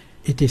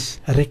 it is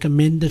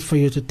recommended for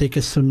you to take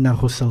a sunnah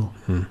ghusl,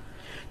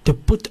 to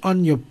put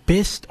on your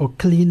best or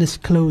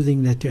cleanest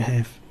clothing that you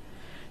have,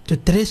 to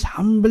dress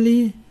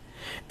humbly,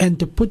 and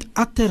to put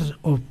attar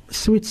or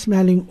sweet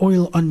smelling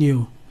oil on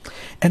you.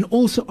 And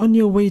also on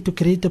your way to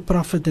greet the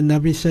Prophet, the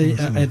Nabi say,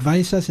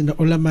 advise us, and the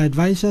ulama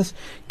advise us,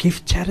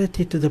 give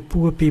charity to the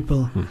poor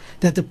people,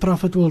 that the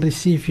Prophet will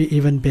receive you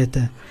even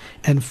better.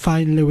 And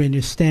finally, when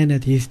you stand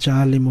at his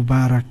Jali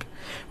Mubarak,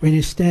 when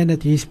you stand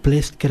at his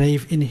blessed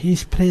grave in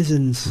his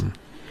presence,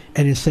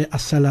 and you say,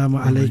 Assalamu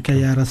alayka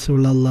ya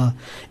Rasulallah,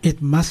 it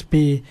must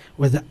be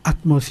with the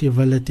utmost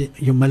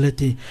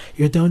humility.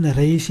 You don't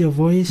raise your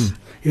voice,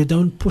 you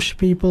don't push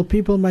people.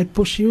 People might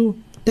push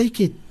you,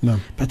 take it. No.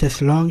 But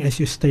as long as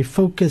you stay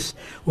focused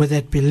with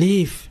that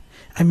belief,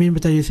 I mean,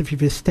 but Yusuf,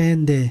 if you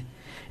stand there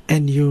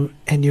and you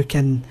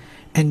can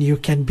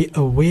be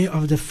aware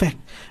of the fact,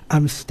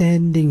 I'm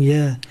standing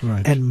here,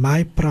 Right. and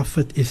my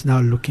Prophet is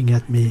now looking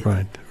at me.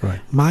 Right.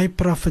 My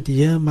Prophet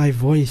hear my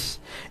voice,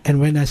 and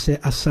when I say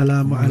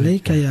Assalamu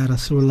alayka ya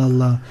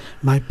Rasulallah,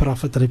 my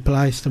Prophet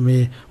replies to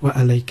me, Wa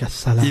alayka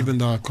salam. Even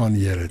though I can't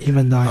hear it.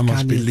 Even though I must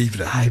can't believe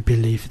hear- that. I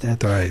believe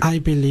that. Right. I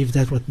believe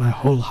that with my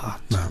whole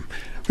heart. No.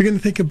 We're going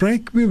to take a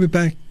break. We'll be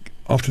back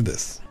after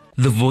this.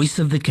 The Voice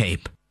of the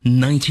Cape,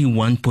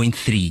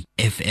 91.3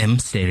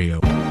 FM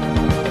stereo.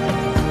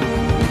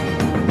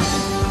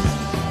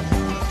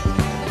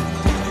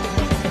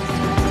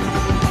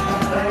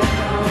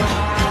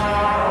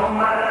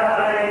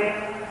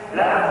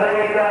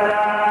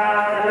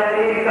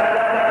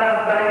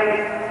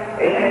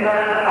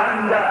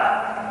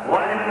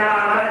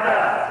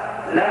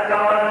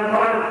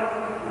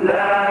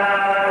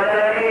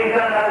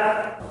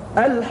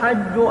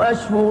 الحج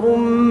أشهر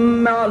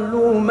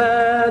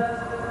معلومات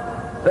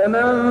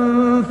فمن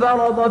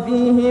فرض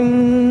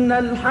فيهن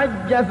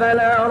الحج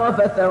فلا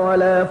رفث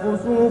ولا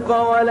فسوق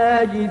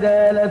ولا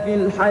جدال في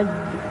الحج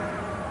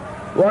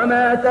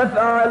وما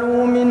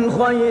تفعلوا من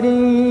خير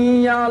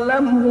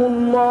يعلمه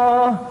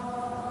الله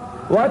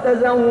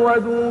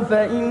وتزودوا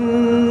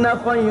فإن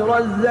خير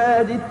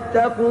الزاد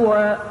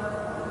التقوى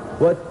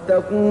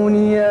واتقون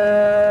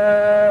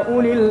يا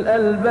أولي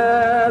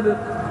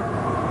الألباب.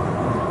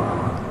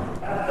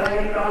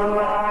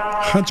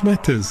 Hajj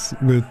Matters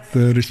with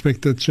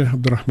respected Sheikh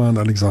Abdurahmaan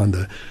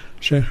Alexandre.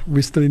 Sheikh,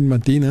 we're still in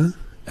Medina,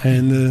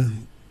 and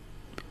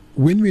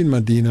when we're in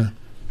Medina,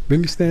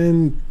 when we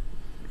stand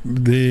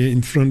there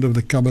in front of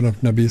the Kaaba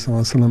of Nabi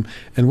Sallallahu Alaihi Wasallam,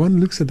 and one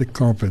looks at the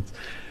carpet,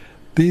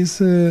 there's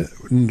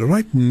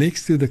right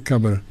next to the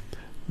Kaaba,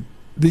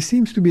 there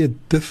seems to be a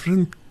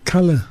different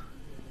color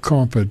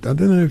carpet. I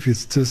don't know if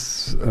it's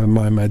just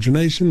my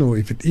imagination or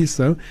if it is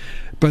so,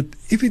 but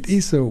if it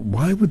is so,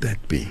 why would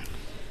that be?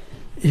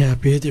 Yeah,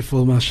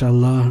 beautiful,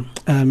 mashallah.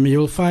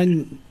 You'll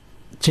find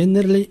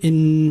generally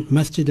in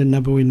Masjid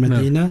al-Nabawi in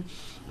Medina,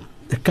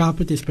 the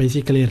carpet is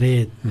basically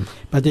red.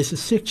 But there's a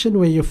section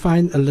where you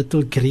find a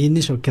little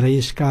greenish or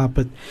grayish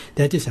carpet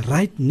that is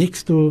right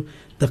next to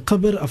the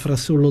qabr of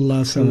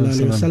Rasulullah sallallahu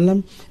alaihi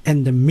wasallam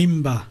and the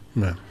mimbar.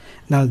 No.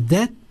 Now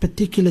that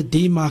particular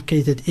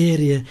demarcated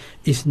area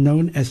is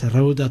known as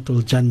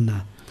Rawdatul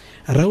Jannah.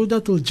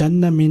 Rawdatul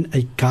Jannah means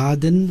a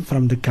garden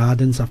from the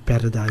gardens of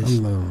paradise.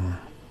 Allah.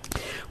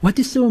 What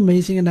is so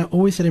amazing, and I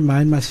always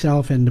remind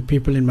myself and the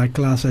people in my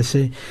class, I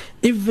say,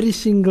 every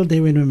single day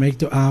when we make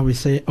dua, we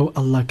say, oh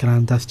Allah,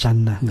 grant us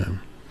Jannah. No.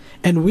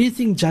 And we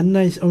think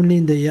Jannah is only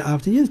in the year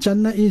after. Yes,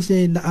 Jannah is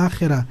there in the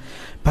Akhirah.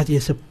 But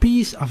there's a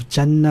piece of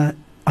Jannah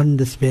on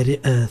this very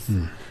earth.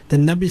 The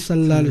Nabi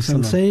Sallallahu Alaihi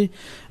Wasallam say,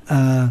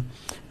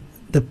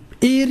 the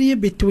area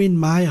between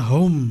my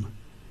home,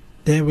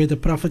 there where the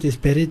Prophet is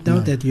buried now,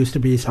 that used to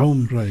be his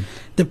home. Right.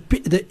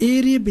 The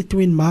area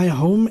between my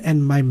home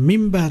and my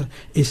mimbar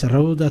is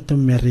Rawdatun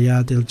min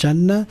Riyadil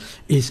Jannah,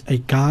 is a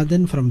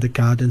garden from the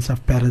gardens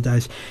of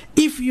paradise.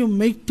 If you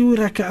make 2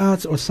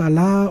 rak'ats or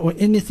salah or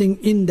anything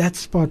in that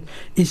spot,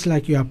 it's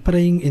like you are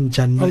praying in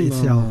Jannah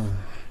itself.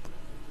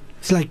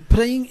 It's like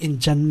praying in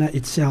Jannah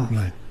itself.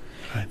 Right.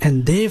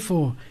 And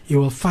therefore, you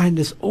will find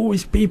there's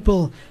always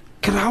people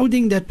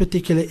crowding that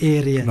particular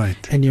area,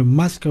 Right. and you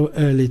must go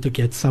early to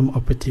get some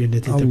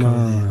opportunity to go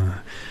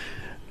there.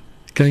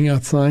 Going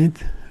outside,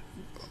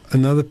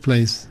 another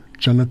place,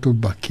 Jannatul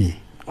Baqi.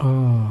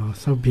 Oh,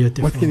 so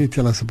beautiful. What can you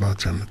tell us about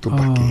Jannatul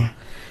Baqi?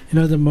 You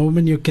know, the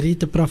moment you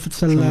greet the Prophet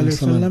sallallahu alaihi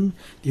wasallam,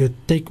 you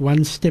take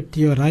one step to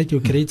your right, you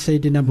greet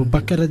Sayyidina Abu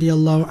Bakr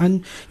radiallahu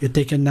an, you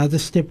take another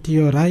step to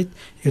your right,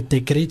 you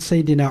take greet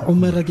Sayyidina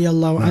Umar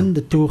radiallahu an,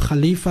 the 2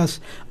 Khalifas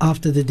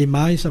after the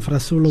demise of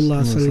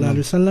Rasulullah sallallahu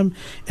alaihi wasallam,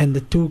 and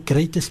the 2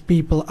 greatest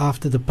people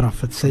after the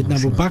Prophet. Sayyidina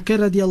Abu Bakr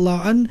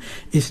radiallahu an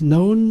is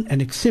known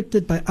and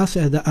accepted by us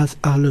as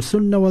Ahlul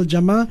Sunnah wal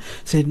Jama'ah.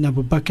 Sayyidina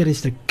Abu Bakr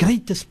is the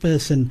greatest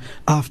person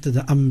after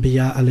the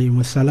Anbiya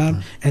alayhi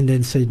salam, and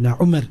then Sayyidina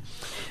Umar.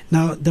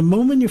 Now, the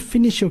moment you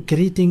finish your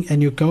greeting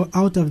and you go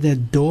out of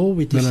that door,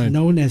 which is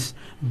known as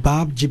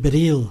Bab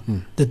Jibreel,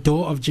 the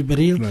door of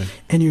Jibreel,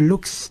 and you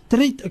look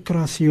straight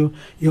across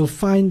you'll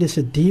find there's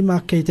a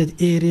demarcated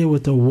area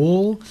with a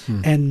wall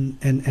and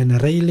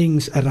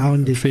railings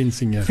around it,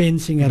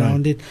 fencing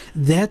around it.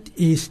 That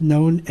is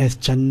known as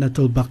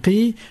Jannatul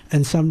Baqi,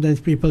 and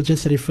sometimes people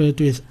just refer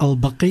to it as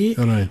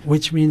Al-Baqi,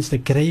 which means the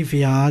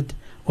graveyard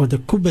or the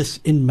kubus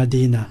in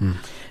Medina.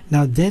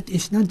 Now that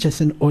is not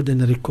just an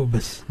ordinary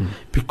kubus,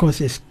 because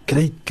there's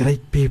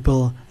great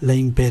people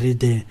laying buried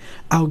there.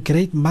 Our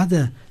great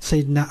mother,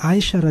 Sayyidina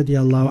Aisha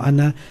radiallahu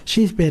anha,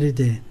 she's buried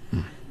there.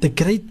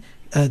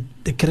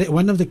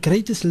 One of the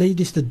greatest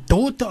ladies, the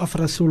daughter of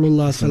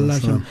Rasulullah sallallahu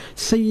alaihi wasallam,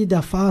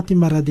 Sayyida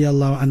Fatima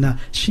radiallahu anha,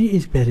 she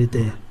is buried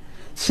there.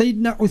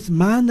 Sayyidina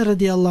Uthman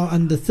radiallahu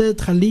anhu, the third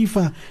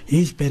Khalifa,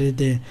 he's buried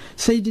there.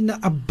 Sayyidina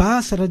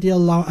Abbas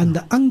radiallahu anhu,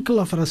 the uncle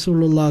of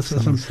Rasulullah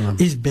sallallahu alaihi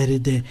wasallam, is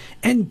buried there.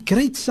 And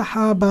great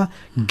Sahaba,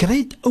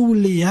 great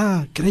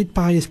awliya, great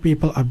pious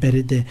people are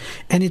buried there.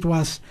 And it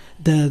was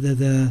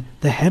the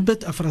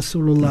habit of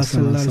Rasulullah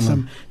sallallahu alaihi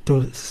wasallam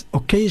to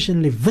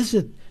occasionally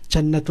visit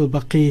Jannatul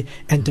Baqi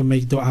and to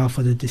make dua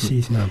for the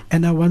deceased.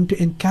 And I want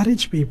to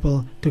encourage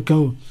people to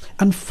go.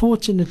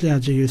 Unfortunately,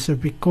 Ajay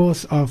Yusuf,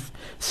 because of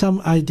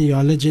some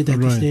ideology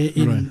that is there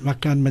in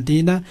Makkah and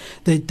Medina,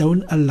 they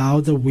don't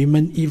allow the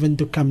women even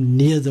to come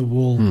near the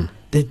wall.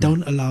 They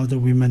don't allow the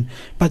women.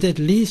 But at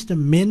least the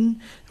men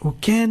who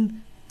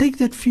can take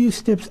that few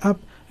steps up,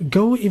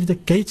 go if the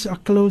gates are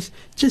closed,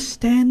 just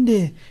stand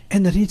there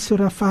and read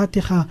Surah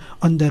Fatiha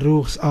on the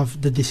ruhs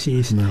of the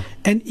deceased.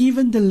 And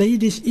even the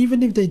ladies,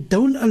 even if they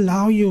don't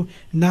allow you,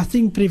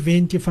 nothing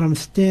prevents you from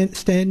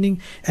standing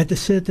at a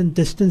certain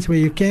distance where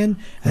you can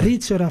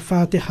read Surah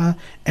Fatiha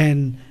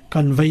and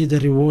convey the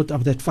reward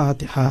of that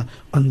Fatiha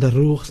on the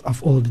ruhs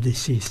of all the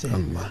deceased.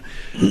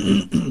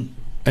 And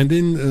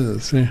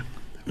then,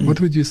 what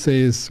would you say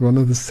is one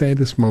of the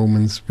saddest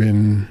moments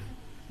when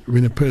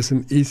a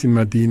person is in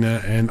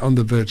Medina and on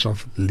the verge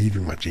of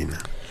leaving Medina?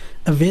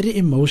 A very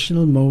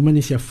emotional moment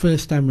is your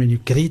first time when you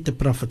greet the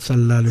Prophet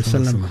sallallahu alaihi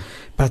wasallam.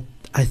 But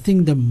I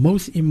think the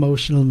most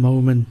emotional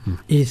moment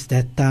is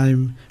that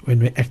time when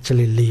we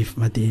actually leave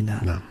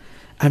Medina.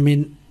 I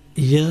mean,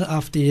 year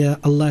after year,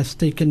 Allah has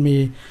taken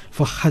me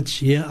for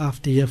Hajj year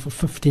after year for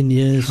 15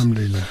 years.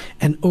 Alhamdulillah.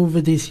 And over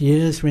these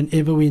years,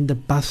 whenever we're in the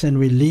bus and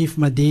we leave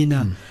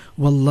Medina,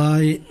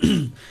 wallahi,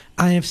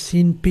 I have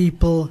seen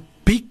people,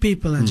 big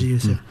people, Ajay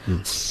Yusuf,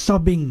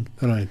 sobbing,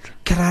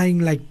 crying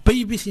like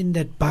babies in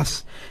that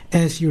bus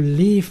as you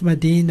leave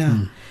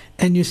Medina.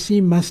 And you see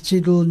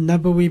Masjidul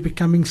Nabawi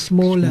becoming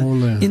smaller.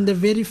 In the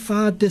very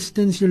far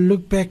distance, you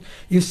look back,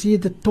 you see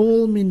the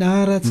tall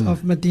minarets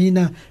of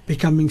Medina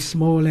becoming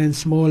smaller and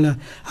smaller.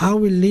 How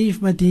we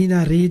leave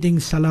Medina reading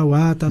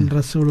salawat on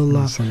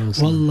Rasulullah.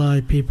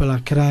 Wallahi, people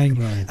are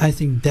crying. I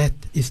think that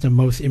is the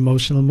most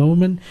emotional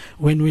moment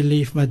when we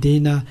leave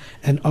Medina.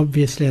 And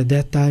obviously at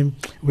that time,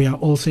 we are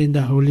also in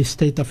the holy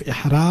state of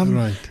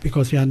Ihram,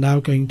 because we are now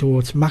going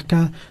towards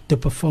Makkah to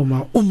perform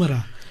our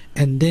Umrah.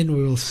 And then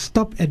we will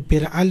stop at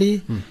Bir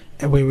Ali,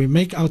 where we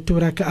make our 2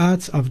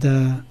 rak'ats of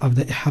the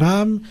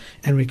Ihram,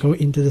 and we go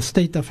into the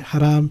state of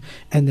Ihram.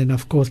 And then,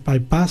 of course, by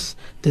bus,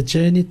 the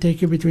journey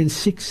takes you between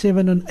 6,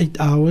 7, and 8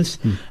 hours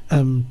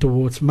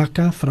towards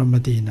Makkah from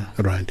Medina.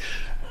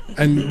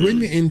 And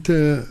when we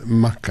enter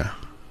Makkah,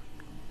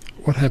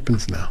 what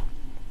happens now?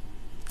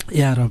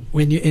 Yeah, Rob,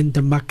 when you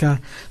enter Makkah,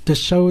 to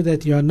show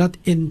that you are not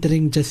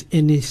entering just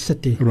any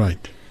city.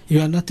 You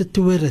are not a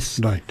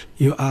tourist.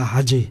 You are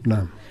Haji.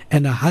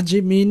 And a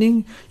Haji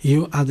meaning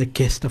you are the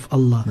guest of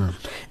Allah.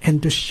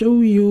 And to show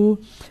you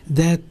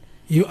that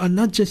you are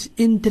not just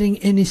entering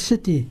any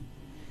city,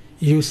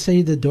 you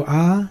say the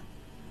dua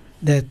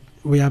that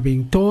we are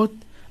being taught,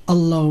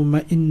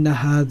 Allahumma inna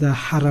hadha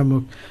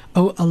haramuk.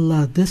 Oh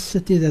Allah, this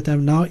city that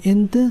I'm now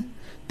into,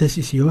 this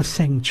is your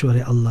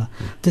sanctuary, Allah.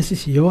 This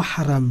is your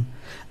haram.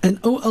 And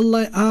oh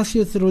Allah, I ask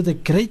you through the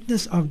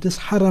greatness of this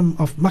haram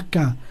of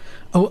Makkah,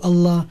 oh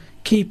Allah,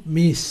 keep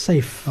me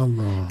safe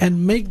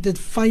and make the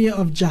fire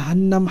of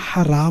Jahannam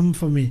haram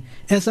for me.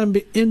 As I'm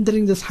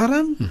entering this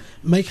haram,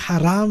 make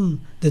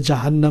haram the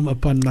Jahannam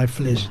upon my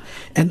flesh.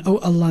 And oh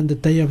Allah, on the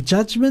day of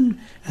judgment,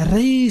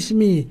 raise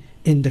me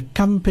in the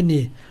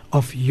company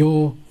of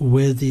your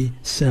worthy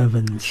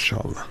servants.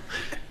 Inshallah.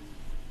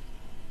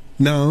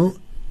 Now,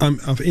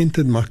 I've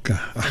entered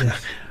Makkah.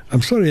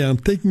 I'm sorry, I'm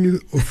taking you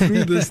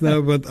through this now,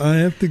 but I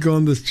have to go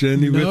on this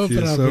journey with you.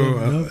 No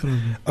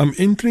problem. I'm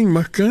entering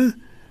Makkah.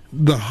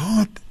 The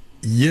heart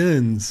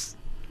yearns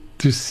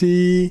to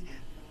see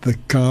the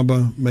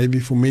Kaaba,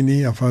 maybe for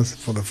many of us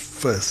for the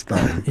first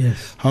time.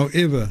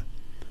 However,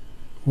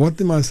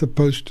 what am I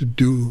supposed to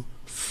do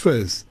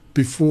first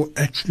before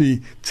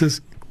actually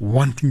just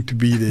wanting to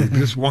be there,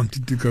 just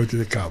wanting to go to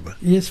the Kaaba?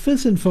 Yes,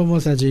 first and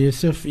foremost, Ajay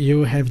Yusuf,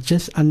 you have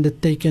just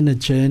undertaken a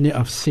journey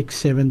of 6,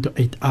 7 to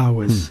 8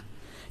 hours.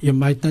 You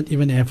might not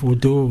even have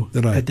wudu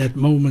at that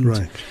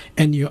moment.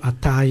 And you are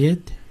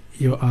tired.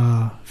 you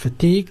are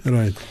fatigued,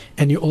 Right.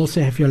 and you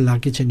also have your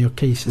luggage and your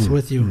cases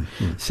with you.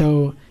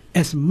 So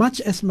as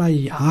much as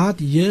my heart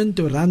yearned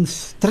to run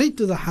straight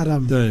to the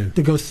haram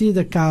to go see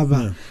the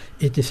Kaaba,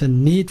 it is a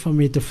need for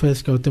me to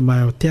first go to my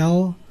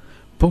hotel,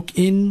 book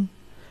in,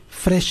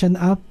 freshen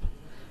up,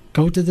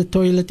 go to the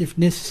toilet if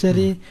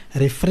necessary,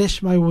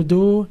 refresh my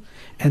wudu,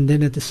 and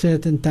then at a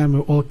certain time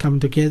we all come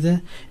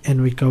together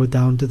and we go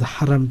down to the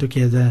haram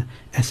together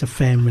as a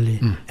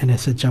family and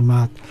as a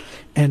jamaat.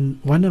 And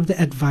one of the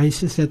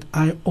advices that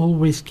I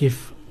always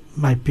give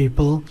my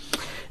people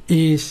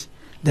is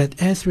that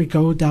as we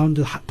go down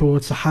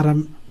towards the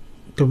haram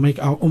to make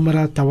our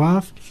umrah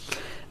tawaf,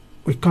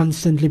 we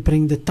constantly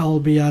bring the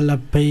talbiyah,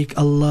 labbaik,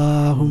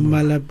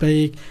 Allahumma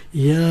labbaik,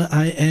 ya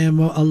I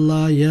am, oh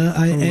Allah, ya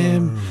I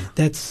am.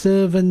 That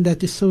servant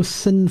that is so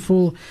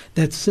sinful,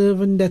 that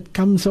servant that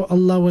comes, oh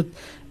Allah, with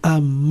a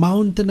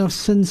mountain of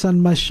sins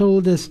on my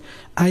shoulders.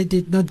 I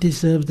did not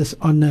deserve this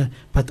honor,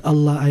 but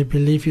Allah, I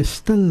believe you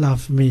still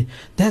love me.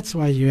 That's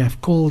why you have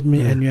called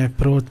me and you have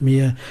brought me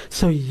here.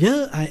 So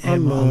ya I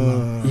am,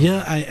 Allah,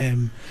 ya I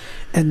am.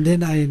 And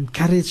then I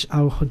encourage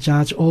our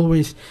Hujjaj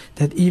always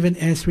that even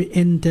as we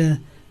enter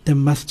the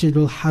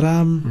Masjidul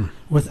Haram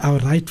with our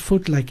right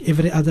foot, like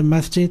every other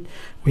masjid,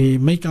 we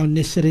make our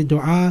necessary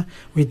dua.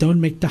 We don't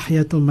make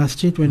Tahiyatul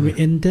Masjid when we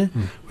enter.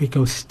 We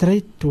go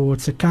straight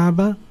towards the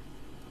Kaaba.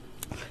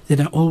 Then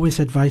I always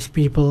advise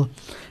people,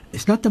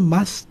 it's not a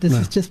must, this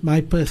is just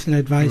my personal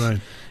advice,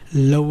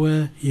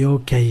 lower your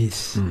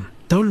gaze.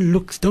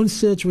 Don't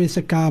search where's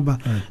the Kaaba.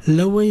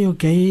 Lower your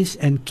gaze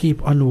and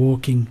keep on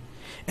walking.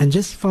 And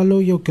just follow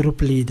your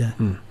group leader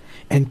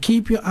and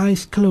keep your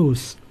eyes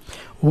closed.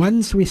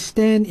 Once we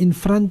stand in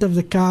front of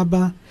the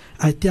Kaaba,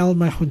 I tell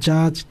my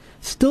Hujjaj,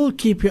 still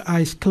keep your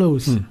eyes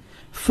closed.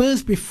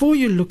 First, before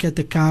you look at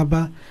the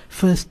Kaaba,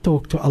 first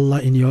talk to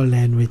Allah in your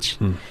language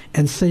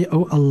and say,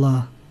 oh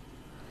Allah,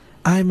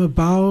 I'm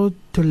about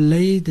to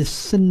lay the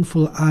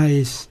sinful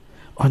eyes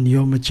on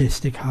your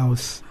majestic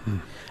house.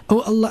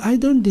 Oh Allah, I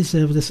don't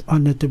deserve this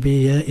honor to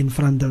be here in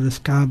front of this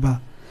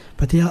Kaaba,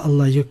 but Ya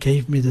Allah, you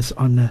gave me this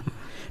honor.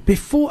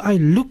 Before I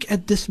look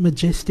at this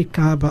majestic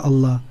Kaaba,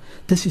 Allah,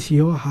 this is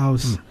your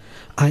house.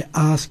 I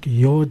ask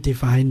your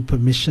divine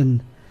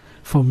permission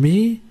for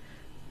me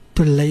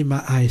to lay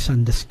my eyes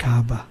on this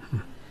Kaaba.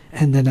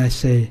 And then I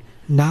say,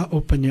 now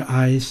open your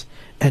eyes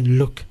and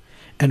look.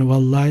 And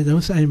wallahi,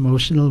 those are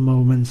emotional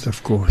moments.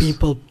 Of course.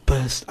 People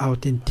burst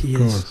out in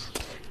tears,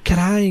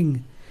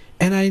 crying.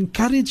 And I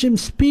encourage him,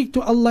 speak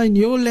to Allah in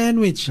your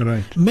language.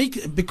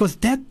 Because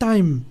that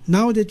time,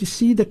 now that you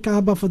see the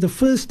Kaaba for the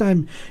first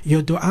time,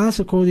 your du'as,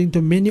 according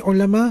to many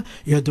ulama,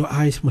 your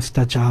du'a is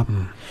mustajab.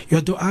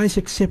 Your du'a is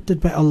accepted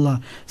by Allah.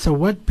 So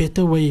what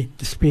better way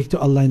to speak to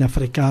Allah in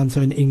Afrikaans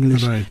or in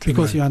English?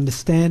 Because you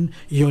understand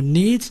your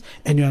needs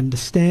and you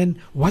understand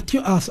what you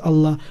ask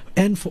Allah,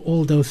 and for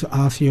all those who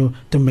ask you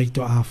to make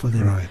du'a for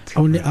them.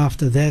 Only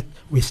after that,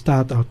 we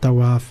start our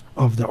tawaf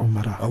of the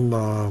Umrah.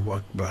 Allahu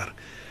Akbar.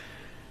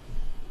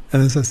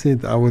 And as I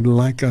said, I would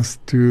like us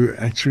to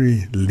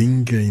actually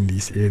linger in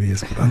these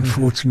areas, but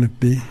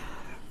unfortunately,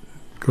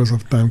 because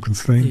of time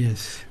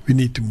constraint, we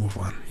need to move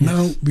on.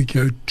 Now we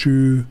go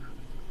to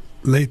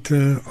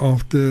later,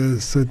 after a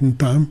certain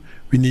time,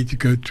 we need to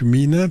go to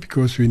Mina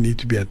because we need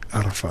to be at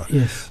Arafah.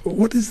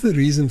 What is the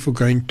reason for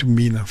going to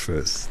Mina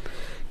first?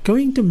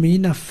 Going to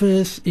Mina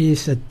first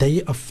is a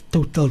day of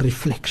total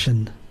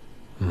reflection.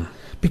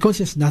 Because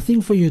there's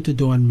nothing for you to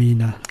do on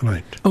Mina.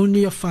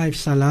 Only your 5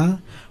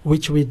 salah,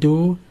 which we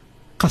do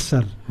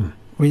qasr.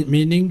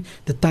 Meaning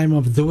the time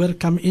of Dhuhr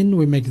come in,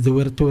 we make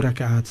Dhuhr 2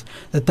 rak'ats.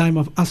 The time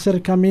of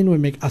Asr come in, we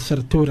make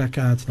Asr 2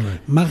 rak'ats.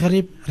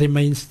 Maghrib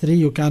remains 3,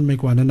 you can't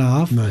make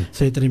 1.5,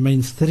 so it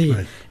remains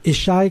 3.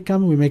 Isha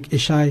come, we make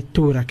Isha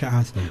 2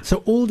 rak'ats.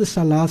 So all the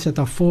salahs that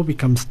are 4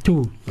 becomes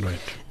 2.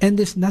 And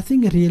there's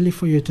nothing really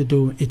for you to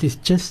do. It is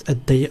just a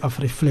day of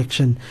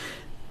reflection.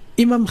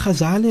 Imam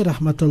Ghazali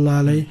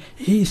rahmatullah alayh,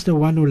 he is the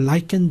one who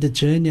likened the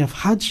journey of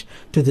Hajj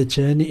to the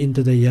journey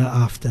into the year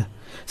after.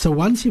 So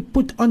once you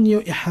put on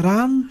your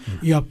ihram,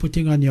 you are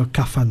putting on your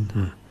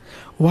kafan.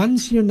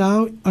 Once you're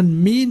now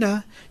on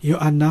Mina, you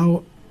are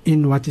now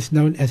in what is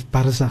known as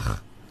barzakh.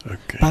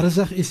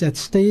 Barzakh is that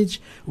stage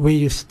where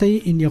you stay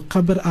in your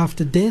qabr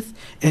after death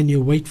and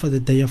you wait for the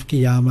day of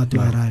Qiyamah to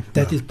arrive.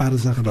 That is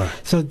barzakh.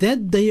 So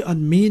that day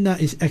on Mina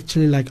is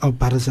actually like our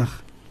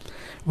barzakh,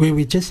 where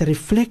we just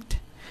reflect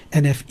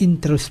and have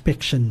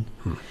introspection.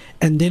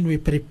 And then we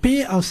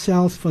prepare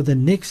ourselves for the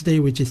next day,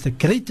 which is the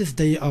greatest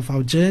day of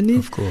our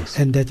journey.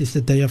 And that is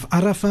the day of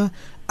Arafah.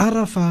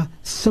 Arafah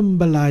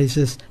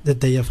symbolizes the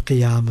day of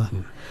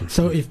Qiyamah.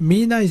 So if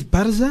Mina is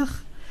Barzakh,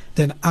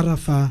 then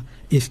Arafah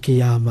is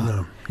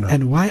Qiyamah.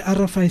 And why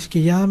Arafah is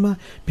Qiyamah?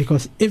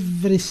 Because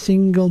every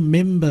single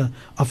member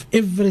of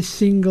every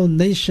single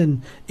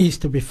nation is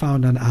to be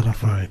found on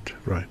Arafah.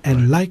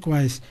 And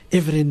likewise,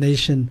 every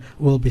nation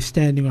will be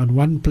standing on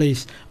one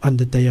place on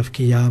the day of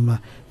Qiyamah,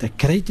 the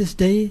greatest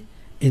day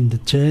in the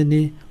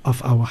journey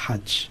of our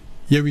Hajj.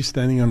 Here we're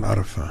standing on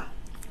Arafah.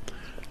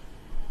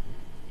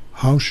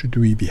 How should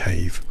we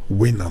behave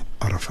when on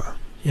Arafah?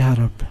 Ya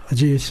Rab,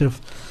 Haji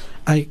Yusuf,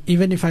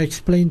 even if I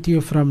explain to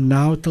you from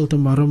now till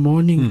tomorrow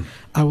morning,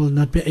 I will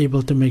not be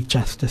able to make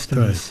justice to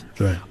this.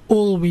 Right.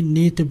 All we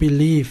need to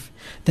believe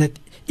that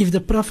if the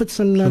Prophet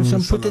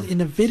ﷺ put it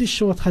in a very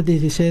short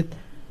hadith, he said,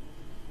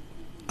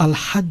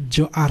 Al-Hajj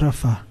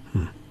Arafah.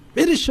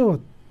 Very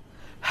short.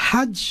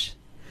 Hajj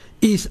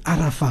is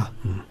Arafah.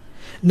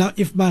 Now,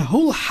 if my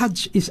whole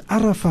Hajj is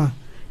Arafah,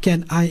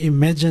 can I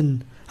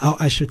imagine how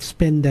I should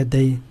spend that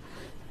day?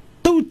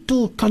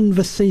 Total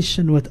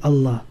conversation with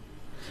Allah.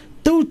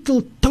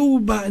 Total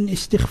tawbah and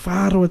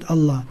istighfar with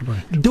Allah.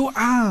 Right.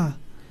 Dua.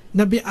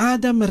 Nabi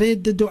Adam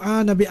read the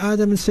dua. Nabi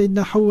Adam and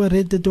Sayyidina Hawa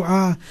read the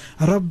dua.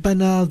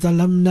 Rabbana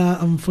zalamna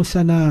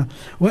anfusana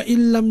wa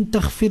illam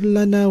taghfir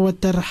lana wa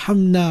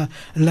tarhamna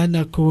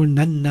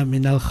lanakunanna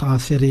min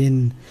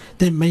al-khasirin.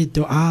 They made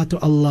dua to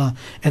Allah,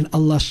 and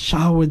Allah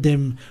showered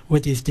them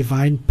with His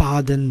divine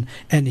pardon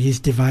and His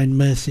divine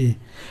mercy.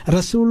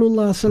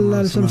 Rasulullah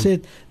sallallahu alaihi wasallam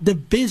said, the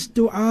best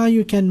dua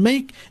you can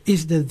make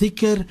is the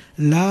dhikr,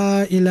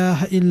 La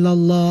ilaha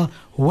illallah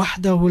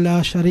wahdahu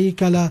la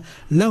sharika la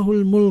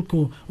lahul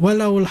mulku wa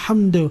lahul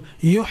hamdu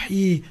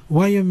yuhyi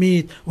wa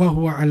yumit wa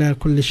huwa ala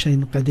kulli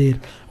shayin qadir.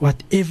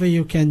 Whatever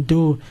you can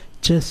do,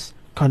 just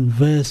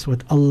converse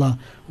with Allah.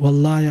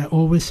 Wallahi, I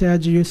always say,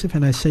 Haji Yusuf,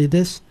 and I say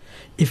this,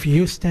 if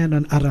you stand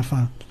on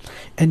Arafah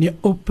and you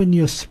open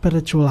your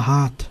spiritual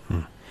heart,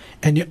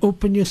 and you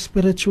open your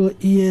spiritual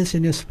ears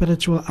and your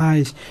spiritual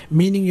eyes,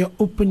 meaning you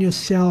open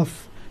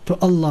yourself to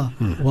Allah,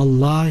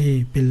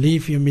 wallahi,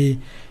 believe you me,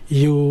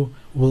 you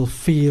will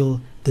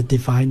feel the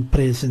divine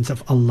presence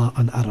of Allah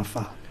on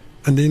Arafah.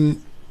 And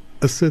then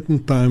a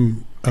certain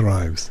time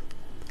arrives,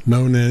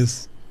 known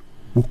as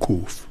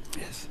Wukuf.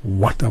 Yes.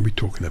 What are we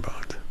talking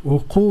about?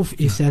 Wuquf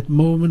is that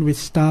moment which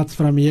starts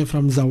from here,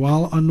 from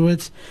Zawal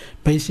onwards.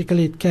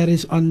 Basically, it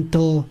carries on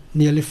till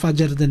nearly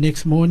Fajr the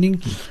next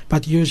morning,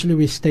 but usually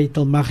we stay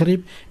till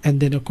Maghrib, and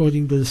then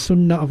according to the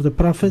Sunnah of the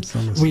Prophet,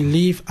 we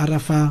leave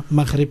Arafah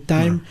Maghrib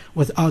time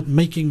without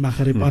making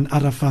Maghrib on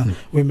Arafah.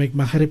 We make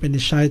Maghrib and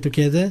Isha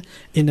together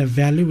in a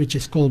valley which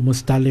is called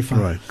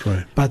Muzdalifah.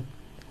 Right. But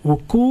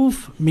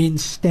Wuquf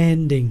means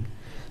standing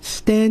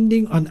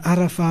on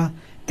Arafah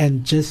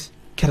and just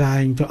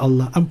crying to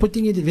Allah. I'm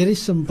putting it very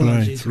simple.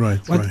 Right.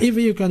 Whatever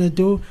you're going to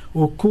do,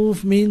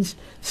 Wukuf means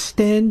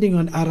standing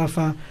on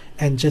Arafah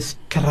and just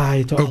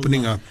cry to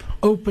Allah.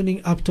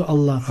 Opening up to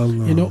Allah.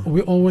 You know,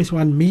 we always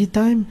want me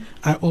time.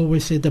 I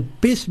always say the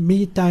best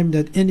me time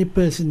that any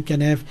person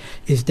can have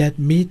is that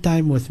me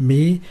time with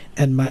me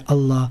and my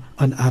Allah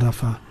on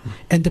Arafah.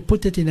 And to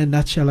put it in a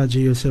nutshell, Haji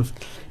Yusuf,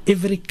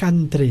 every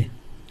country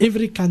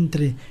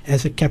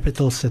has a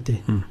capital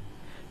city.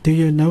 Do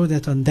you know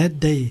that on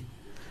that day,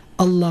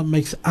 Allah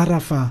makes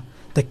Arafah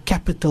the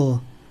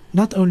capital,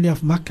 not only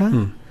of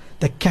Makkah,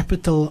 the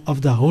capital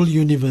of the whole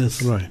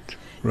universe. Right.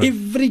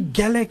 Every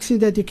galaxy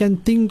that you can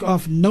think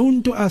of,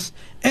 known to us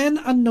and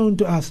unknown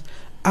to us,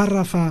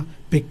 Arafah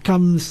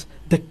becomes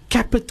the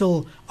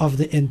capital of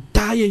the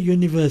entire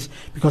universe,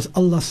 because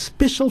Allah's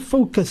special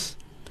focus,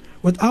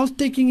 without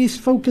taking His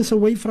focus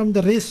away from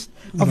the rest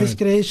of His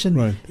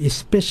creation, His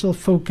special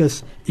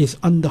focus is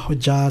on the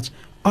Hujjaj,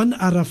 on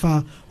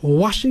Arafah,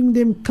 washing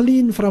them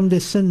clean from their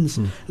sins,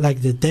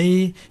 like the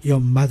day your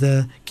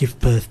mother gave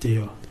birth to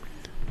you.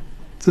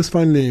 Just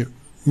finally,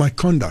 my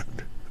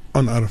conduct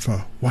on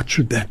Arafah, what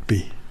should that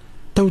be?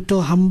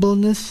 Total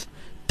humbleness,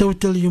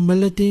 total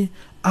humility,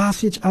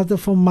 ask each other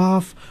for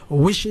maaf,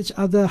 wish each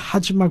other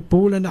Hajj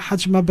Maqbool and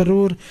Hajj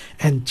Mabrur,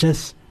 and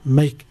just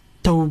make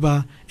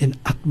tawbah in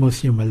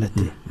utmost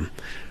humility.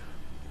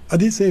 I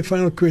did say a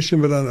final question,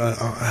 but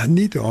I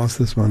need to ask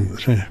this one.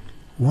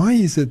 Why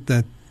is it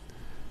that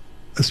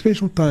a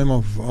special time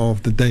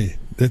of the day,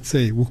 let's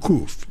say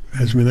Wukuf,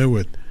 as we know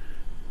it,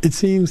 it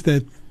seems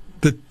that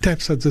the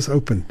taps are just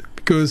opened?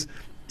 Because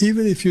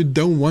even if you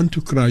don't want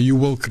to cry, you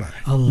will cry.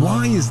 Allah,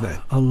 why is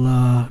that?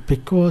 Allah,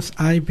 because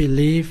I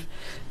believe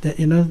that,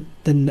 you know,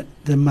 the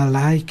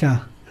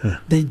malaika,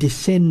 they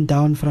descend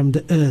down from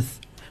the earth,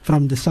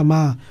 from the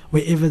sama,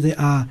 wherever they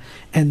are,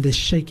 and they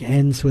shake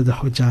hands with the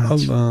Hujjaj.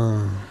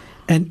 Allah.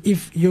 And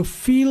if you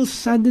feel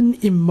sudden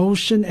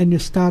emotion and you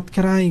start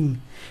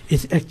crying,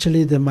 it's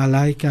actually the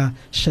malaika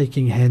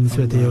shaking hands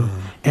with you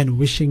and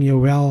wishing you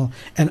well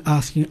and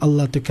asking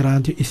Allah to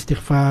grant you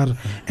istighfar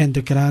and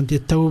to grant you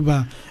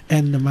tawbah.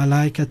 And the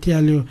malaika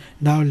tell you,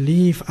 now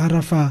leave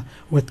Arafah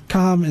with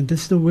calm. And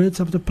this is the words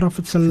of the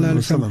Prophet sallallahu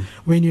alaihi wasallam.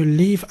 When you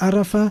leave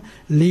Arafah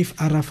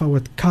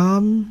with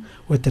calm,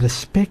 with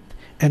respect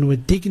and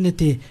with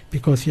dignity,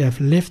 because you have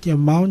left your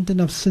mountain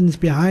of sins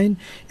behind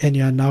and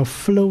you are now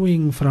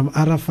flowing from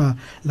Arafah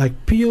like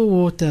pure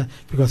water,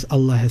 because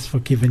Allah has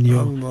forgiven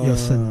you your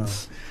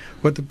sins.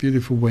 What a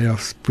beautiful way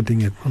of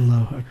putting it.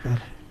 Allahu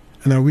Akbar.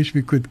 And I wish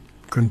we could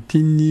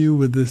continue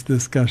with this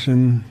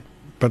discussion,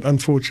 but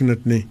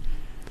unfortunately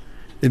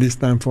it is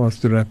time for us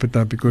to wrap it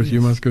up because you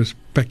must go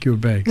pack your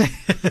bags.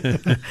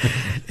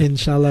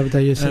 Inshallah, Brother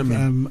Yusuf,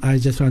 I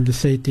just want to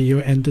say to you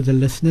and to the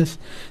listeners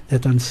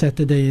that on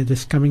Saturday,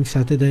 this coming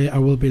Saturday, I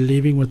will be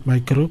leaving with my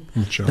group,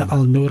 Inshallah. the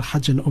Al Noor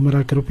Hajj and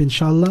Umrah group,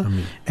 inshallah.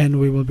 Ameen. And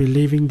we will be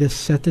leaving this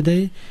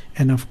Saturday.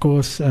 And of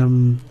course,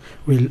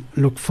 we'll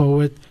look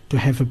forward to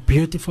have a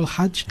beautiful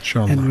Hajj.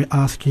 Inshallah. And we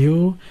ask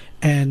you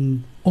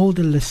and all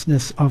the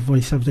listeners of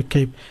Voice of the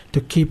Cape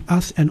to keep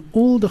us and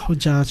all the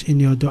Hujjaj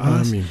in your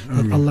du'as. Ameen. That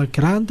Ameen. Allah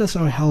grant us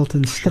our health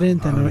and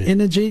strength and our Ameen.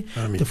 energy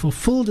Ameen. to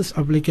fulfill this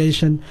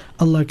obligation.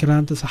 Allah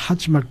grant us a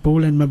Hajj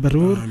Maqbool and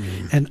Mabaroor.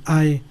 Ameen. And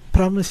I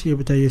promise you,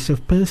 Brother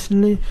Yusuf,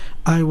 personally,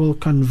 I will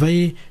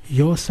convey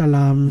your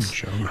salams.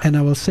 Inshallah. And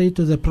I will say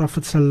to the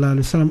Prophet Sallallahu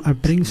Alaihi Wasallam, I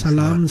bring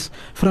salams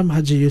from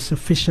Haji Yusuf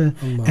Fisher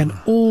Allah. and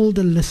all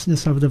the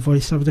listeners of the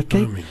Voice of the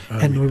Cape. Ameen.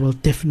 And we Ameen. will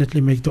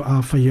definitely make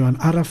dua for you on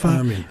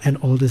Arafah Ameen. and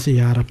all the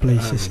ziyarah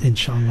places, Ameen.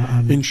 inshallah.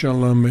 Ameen.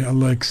 Inshallah, may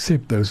Allah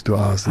accept those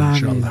du'as, Ameen.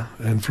 inshallah.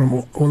 And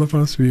from all of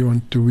us, we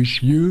want to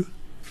wish you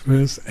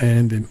first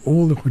and in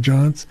all the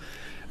Hujjats,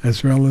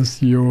 as well as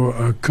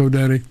your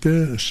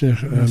co-director,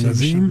 Sheikh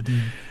Nazim,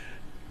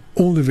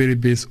 all the very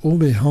best, all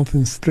their health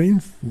and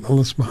strength.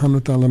 Allah subhanahu wa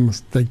ta'ala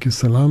must take you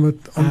salamat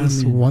on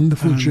this Ameen.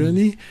 wonderful Ameen.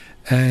 journey.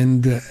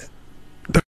 And